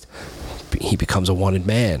the east, he becomes a wanted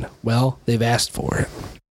man. Well, they've asked for it.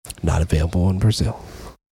 Not available in Brazil.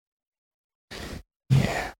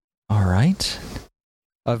 Yeah. All right.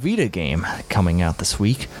 A Vita game coming out this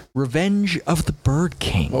week, Revenge of the Bird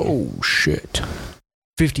King. Oh, shit.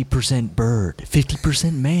 50% bird,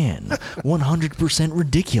 50% man, 100%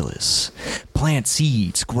 ridiculous. Plant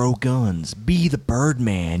seeds, grow guns, be the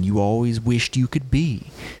Birdman you always wished you could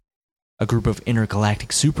be. A group of intergalactic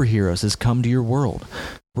superheroes has come to your world,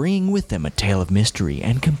 bringing with them a tale of mystery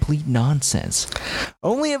and complete nonsense.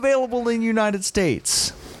 Only available in the United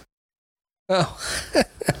States. Oh,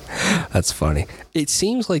 that's funny. It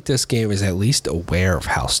seems like this game is at least aware of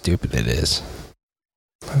how stupid it is.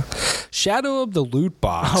 Shadow of the Loot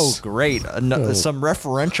Box. Oh, great. Some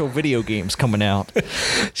referential video games coming out.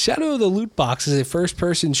 Shadow of the Loot Box is a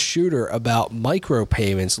first-person shooter about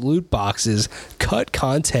micropayments, loot boxes, cut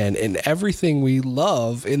content, and everything we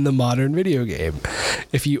love in the modern video game.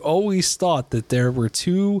 If you always thought that there were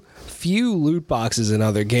too few loot boxes in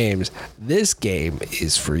other games, this game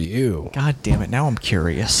is for you. God damn it. Now I'm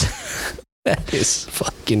curious. That is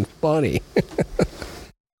fucking funny.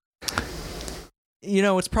 You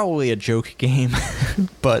know, it's probably a joke game,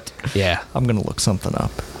 but yeah, I'm going to look something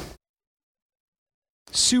up.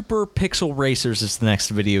 Super Pixel Racers is the next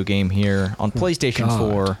video game here on PlayStation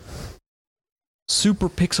 4. Super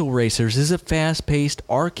Pixel Racers is a fast-paced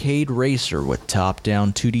arcade racer with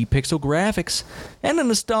top-down 2D pixel graphics and a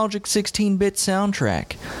nostalgic 16-bit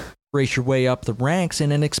soundtrack. Race your way up the ranks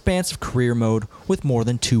in an expansive career mode with more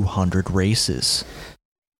than 200 races.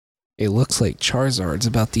 It looks like Charizard's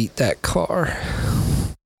about to eat that car.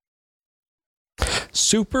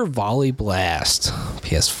 Super Volley Blast,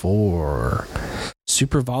 PS4.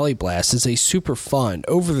 Super Volley Blast is a super fun,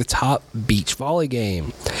 over-the-top beach volley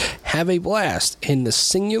game. Have a blast in the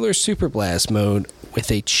singular Super Blast mode with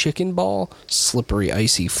a chicken ball, slippery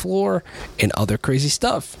icy floor, and other crazy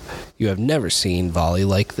stuff. You have never seen volley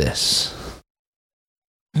like this.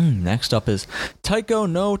 Next up is Taiko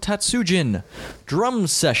no Tatsujin Drum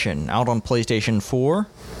Session out on PlayStation 4.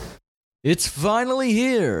 It's finally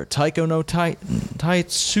here! Taiko no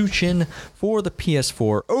Tatsujin for the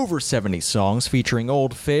PS4. Over 70 songs featuring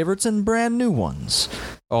old favorites and brand new ones.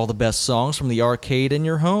 All the best songs from the arcade in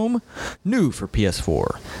your home. New for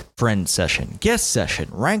PS4. Friend Session, Guest Session,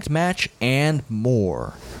 Ranked Match, and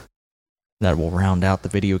more. That will round out the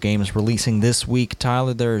video games releasing this week.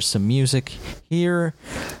 Tyler, there's some music here.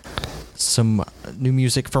 Some new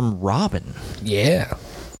music from Robin. Yeah.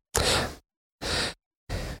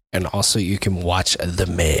 And also you can watch The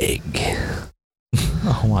Meg.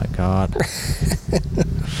 Oh my god.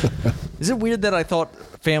 Is it weird that I thought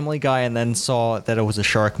Family Guy and then saw that it was a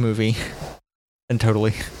shark movie? And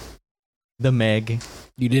totally. The Meg.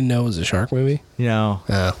 You didn't know it was a shark movie? No.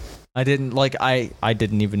 Oh. I didn't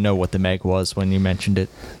didn't even know what the Meg was when you mentioned it.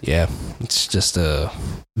 Yeah, it's just a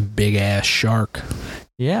big ass shark.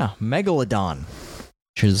 Yeah, Megalodon,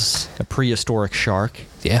 which is a prehistoric shark.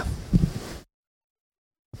 Yeah.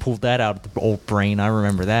 Pulled that out of the old brain. I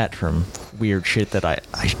remember that from weird shit that I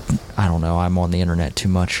don't know. I'm on the internet too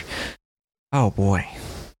much. Oh boy,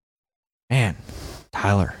 man,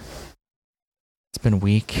 Tyler, it's been a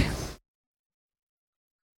week.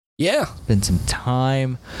 Yeah, it's been some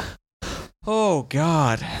time. Oh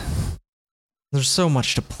God, there's so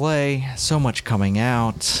much to play, so much coming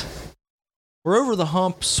out. We're over the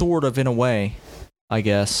hump, sort of, in a way, I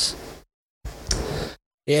guess.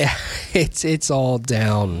 Yeah, it's all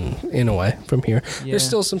down in a way from here. Yeah. There's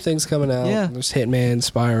still some things coming out. Yeah. There's Hitman,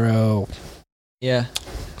 Spyro. Yeah.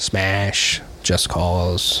 Smash, Just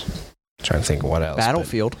Cause. I'm trying to think of what else.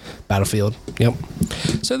 Battlefield. Yep.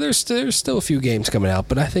 So there's still a few games coming out,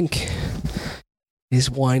 but I think it's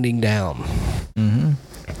winding down. Mm-hmm.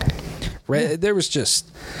 There was just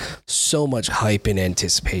so much hype and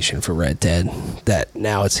anticipation for Red Dead that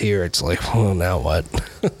now it's here. It's like, well, now what?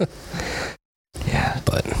 Yeah.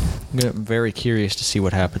 But I'm very curious to see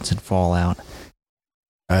what happens in Fallout.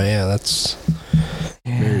 Oh, yeah, that's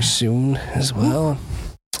very soon as well.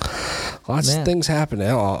 Lots of things happening.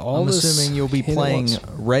 I'm assuming you'll be playing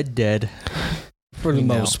Red Dead. For the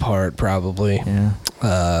most part, probably. Yeah.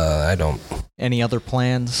 I don't. Any other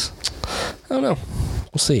plans? I don't know.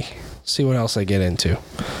 We'll see. See what else I get into.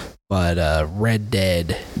 But Red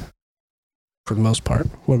Dead, for the most part.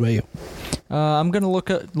 What about you? I'm gonna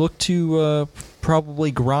look to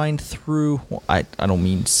probably grind through. Well, I don't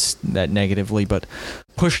mean that negatively, but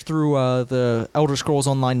push through the Elder Scrolls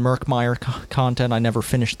Online Murkmire content. I never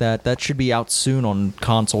finished that. That should be out soon on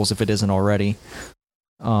consoles if it isn't already.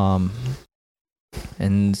 And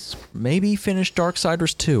maybe finish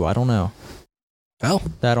Darksiders 2. I don't know. Oh.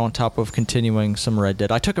 That on top of continuing some Red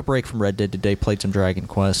Dead. I took a break from Red Dead today, played some Dragon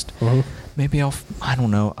Quest. Mm-hmm. Maybe I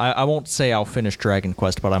don't know. I won't say I'll finish Dragon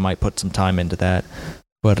Quest, but I might put some time into that.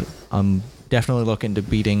 But I'm definitely looking to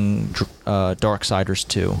beating Darksiders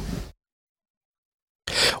 2.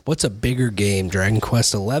 What's a bigger game, Dragon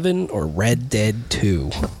Quest 11 or Red Dead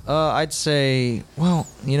 2? I'd say,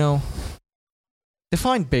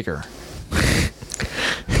 define bigger.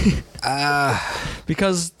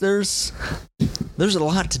 Because there's a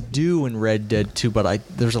lot to do in Red Dead 2, but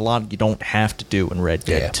there's a lot you don't have to do in Red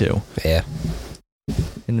Dead 2. Yeah.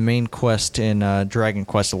 And the main quest in Dragon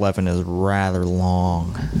Quest 11 is rather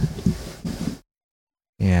long.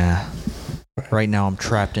 Yeah. Right now I'm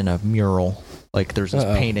trapped in a mural. Like there's this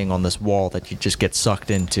painting on this wall that you just get sucked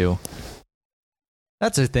into.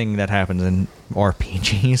 That's a thing that happens in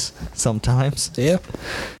RPGs sometimes. Yeah.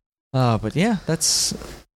 But yeah, that's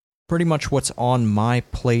pretty much what's on my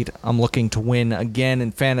plate. I'm looking to win again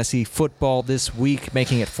in fantasy football this week,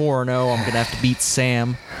 making it 4-0. I'm going to have to beat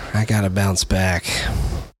Sam. I got to bounce back.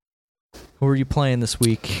 Who are you playing this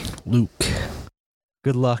week? Luke.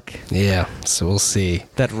 Good luck. Yeah, so we'll see.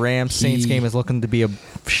 That Rams-Saints game is looking to be a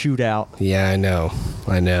shootout. Yeah, I know.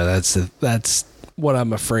 That's what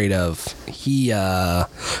I'm afraid of. He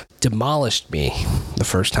demolished me the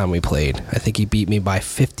first time we played. I think he beat me by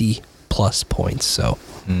 50 plus points, so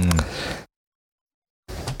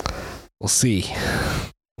we'll see.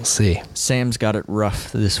 Sam's got it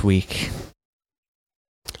rough this week.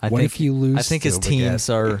 I think if you lose? I think his teams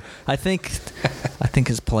are. I think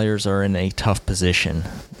his players are in a tough position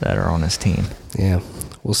that are on his team. Yeah,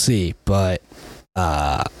 we'll see. But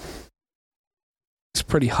it's a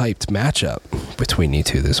pretty hyped matchup between you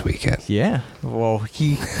two this weekend. Yeah. Well,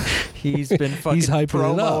 he's been fucking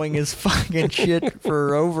promoting his fucking shit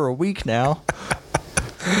for over a week now.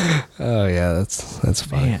 Oh yeah, that's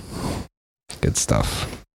fine. Man. Good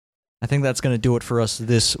stuff. I think that's going to do it for us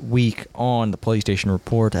this week on the PlayStation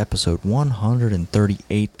Report, episode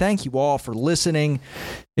 138. Thank you all for listening.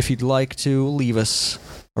 If you'd like to, leave us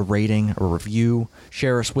a rating, a review,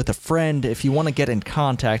 share us with a friend. If you want to get in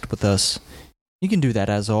contact with us, you can do that,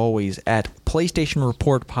 as always, at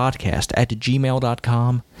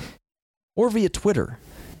PlayStationReportPodcast@gmail.com or via Twitter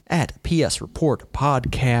at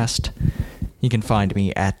PSReportPodcast. You can find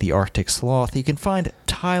me at The Arctic Sloth. You can find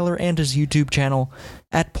Tyler and his YouTube channel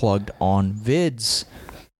at Plugged On Vids.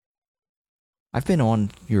 I've been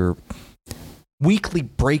on your weekly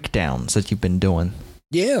breakdowns that you've been doing.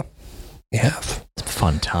 Yeah. Yeah. It's a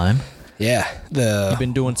fun time. Yeah. You've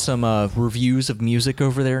been doing some reviews of music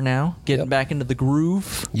over there now, getting back into the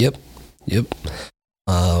groove. Yep.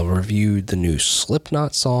 Reviewed the new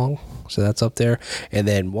Slipknot song, so that's up there. And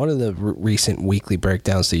then one of the recent weekly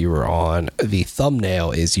breakdowns that you were on, the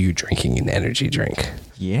thumbnail is you drinking an energy drink.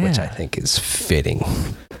 Yeah. Which I think is fitting.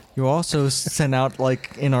 You also sent out,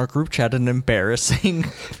 like, in our group chat, an embarrassing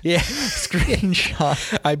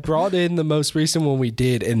screenshot. I brought in the most recent one we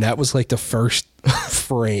did, and that was like the first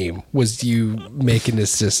frame was you making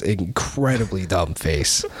this just incredibly dumb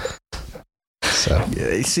face. So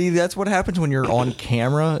yeah, see, that's what happens when you're on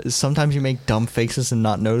camera, is sometimes you make dumb faces and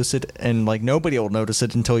not notice it, and, like, nobody will notice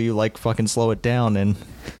it until you, like, fucking slow it down and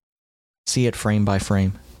see it frame by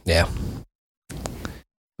frame. Yeah.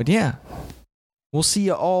 But yeah. We'll see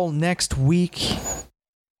you all next week.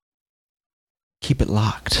 Keep it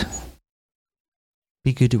locked.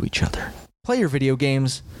 Be good to each other. Play your video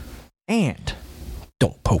games. And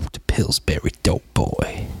don't poke the Pillsbury dope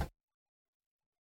boy.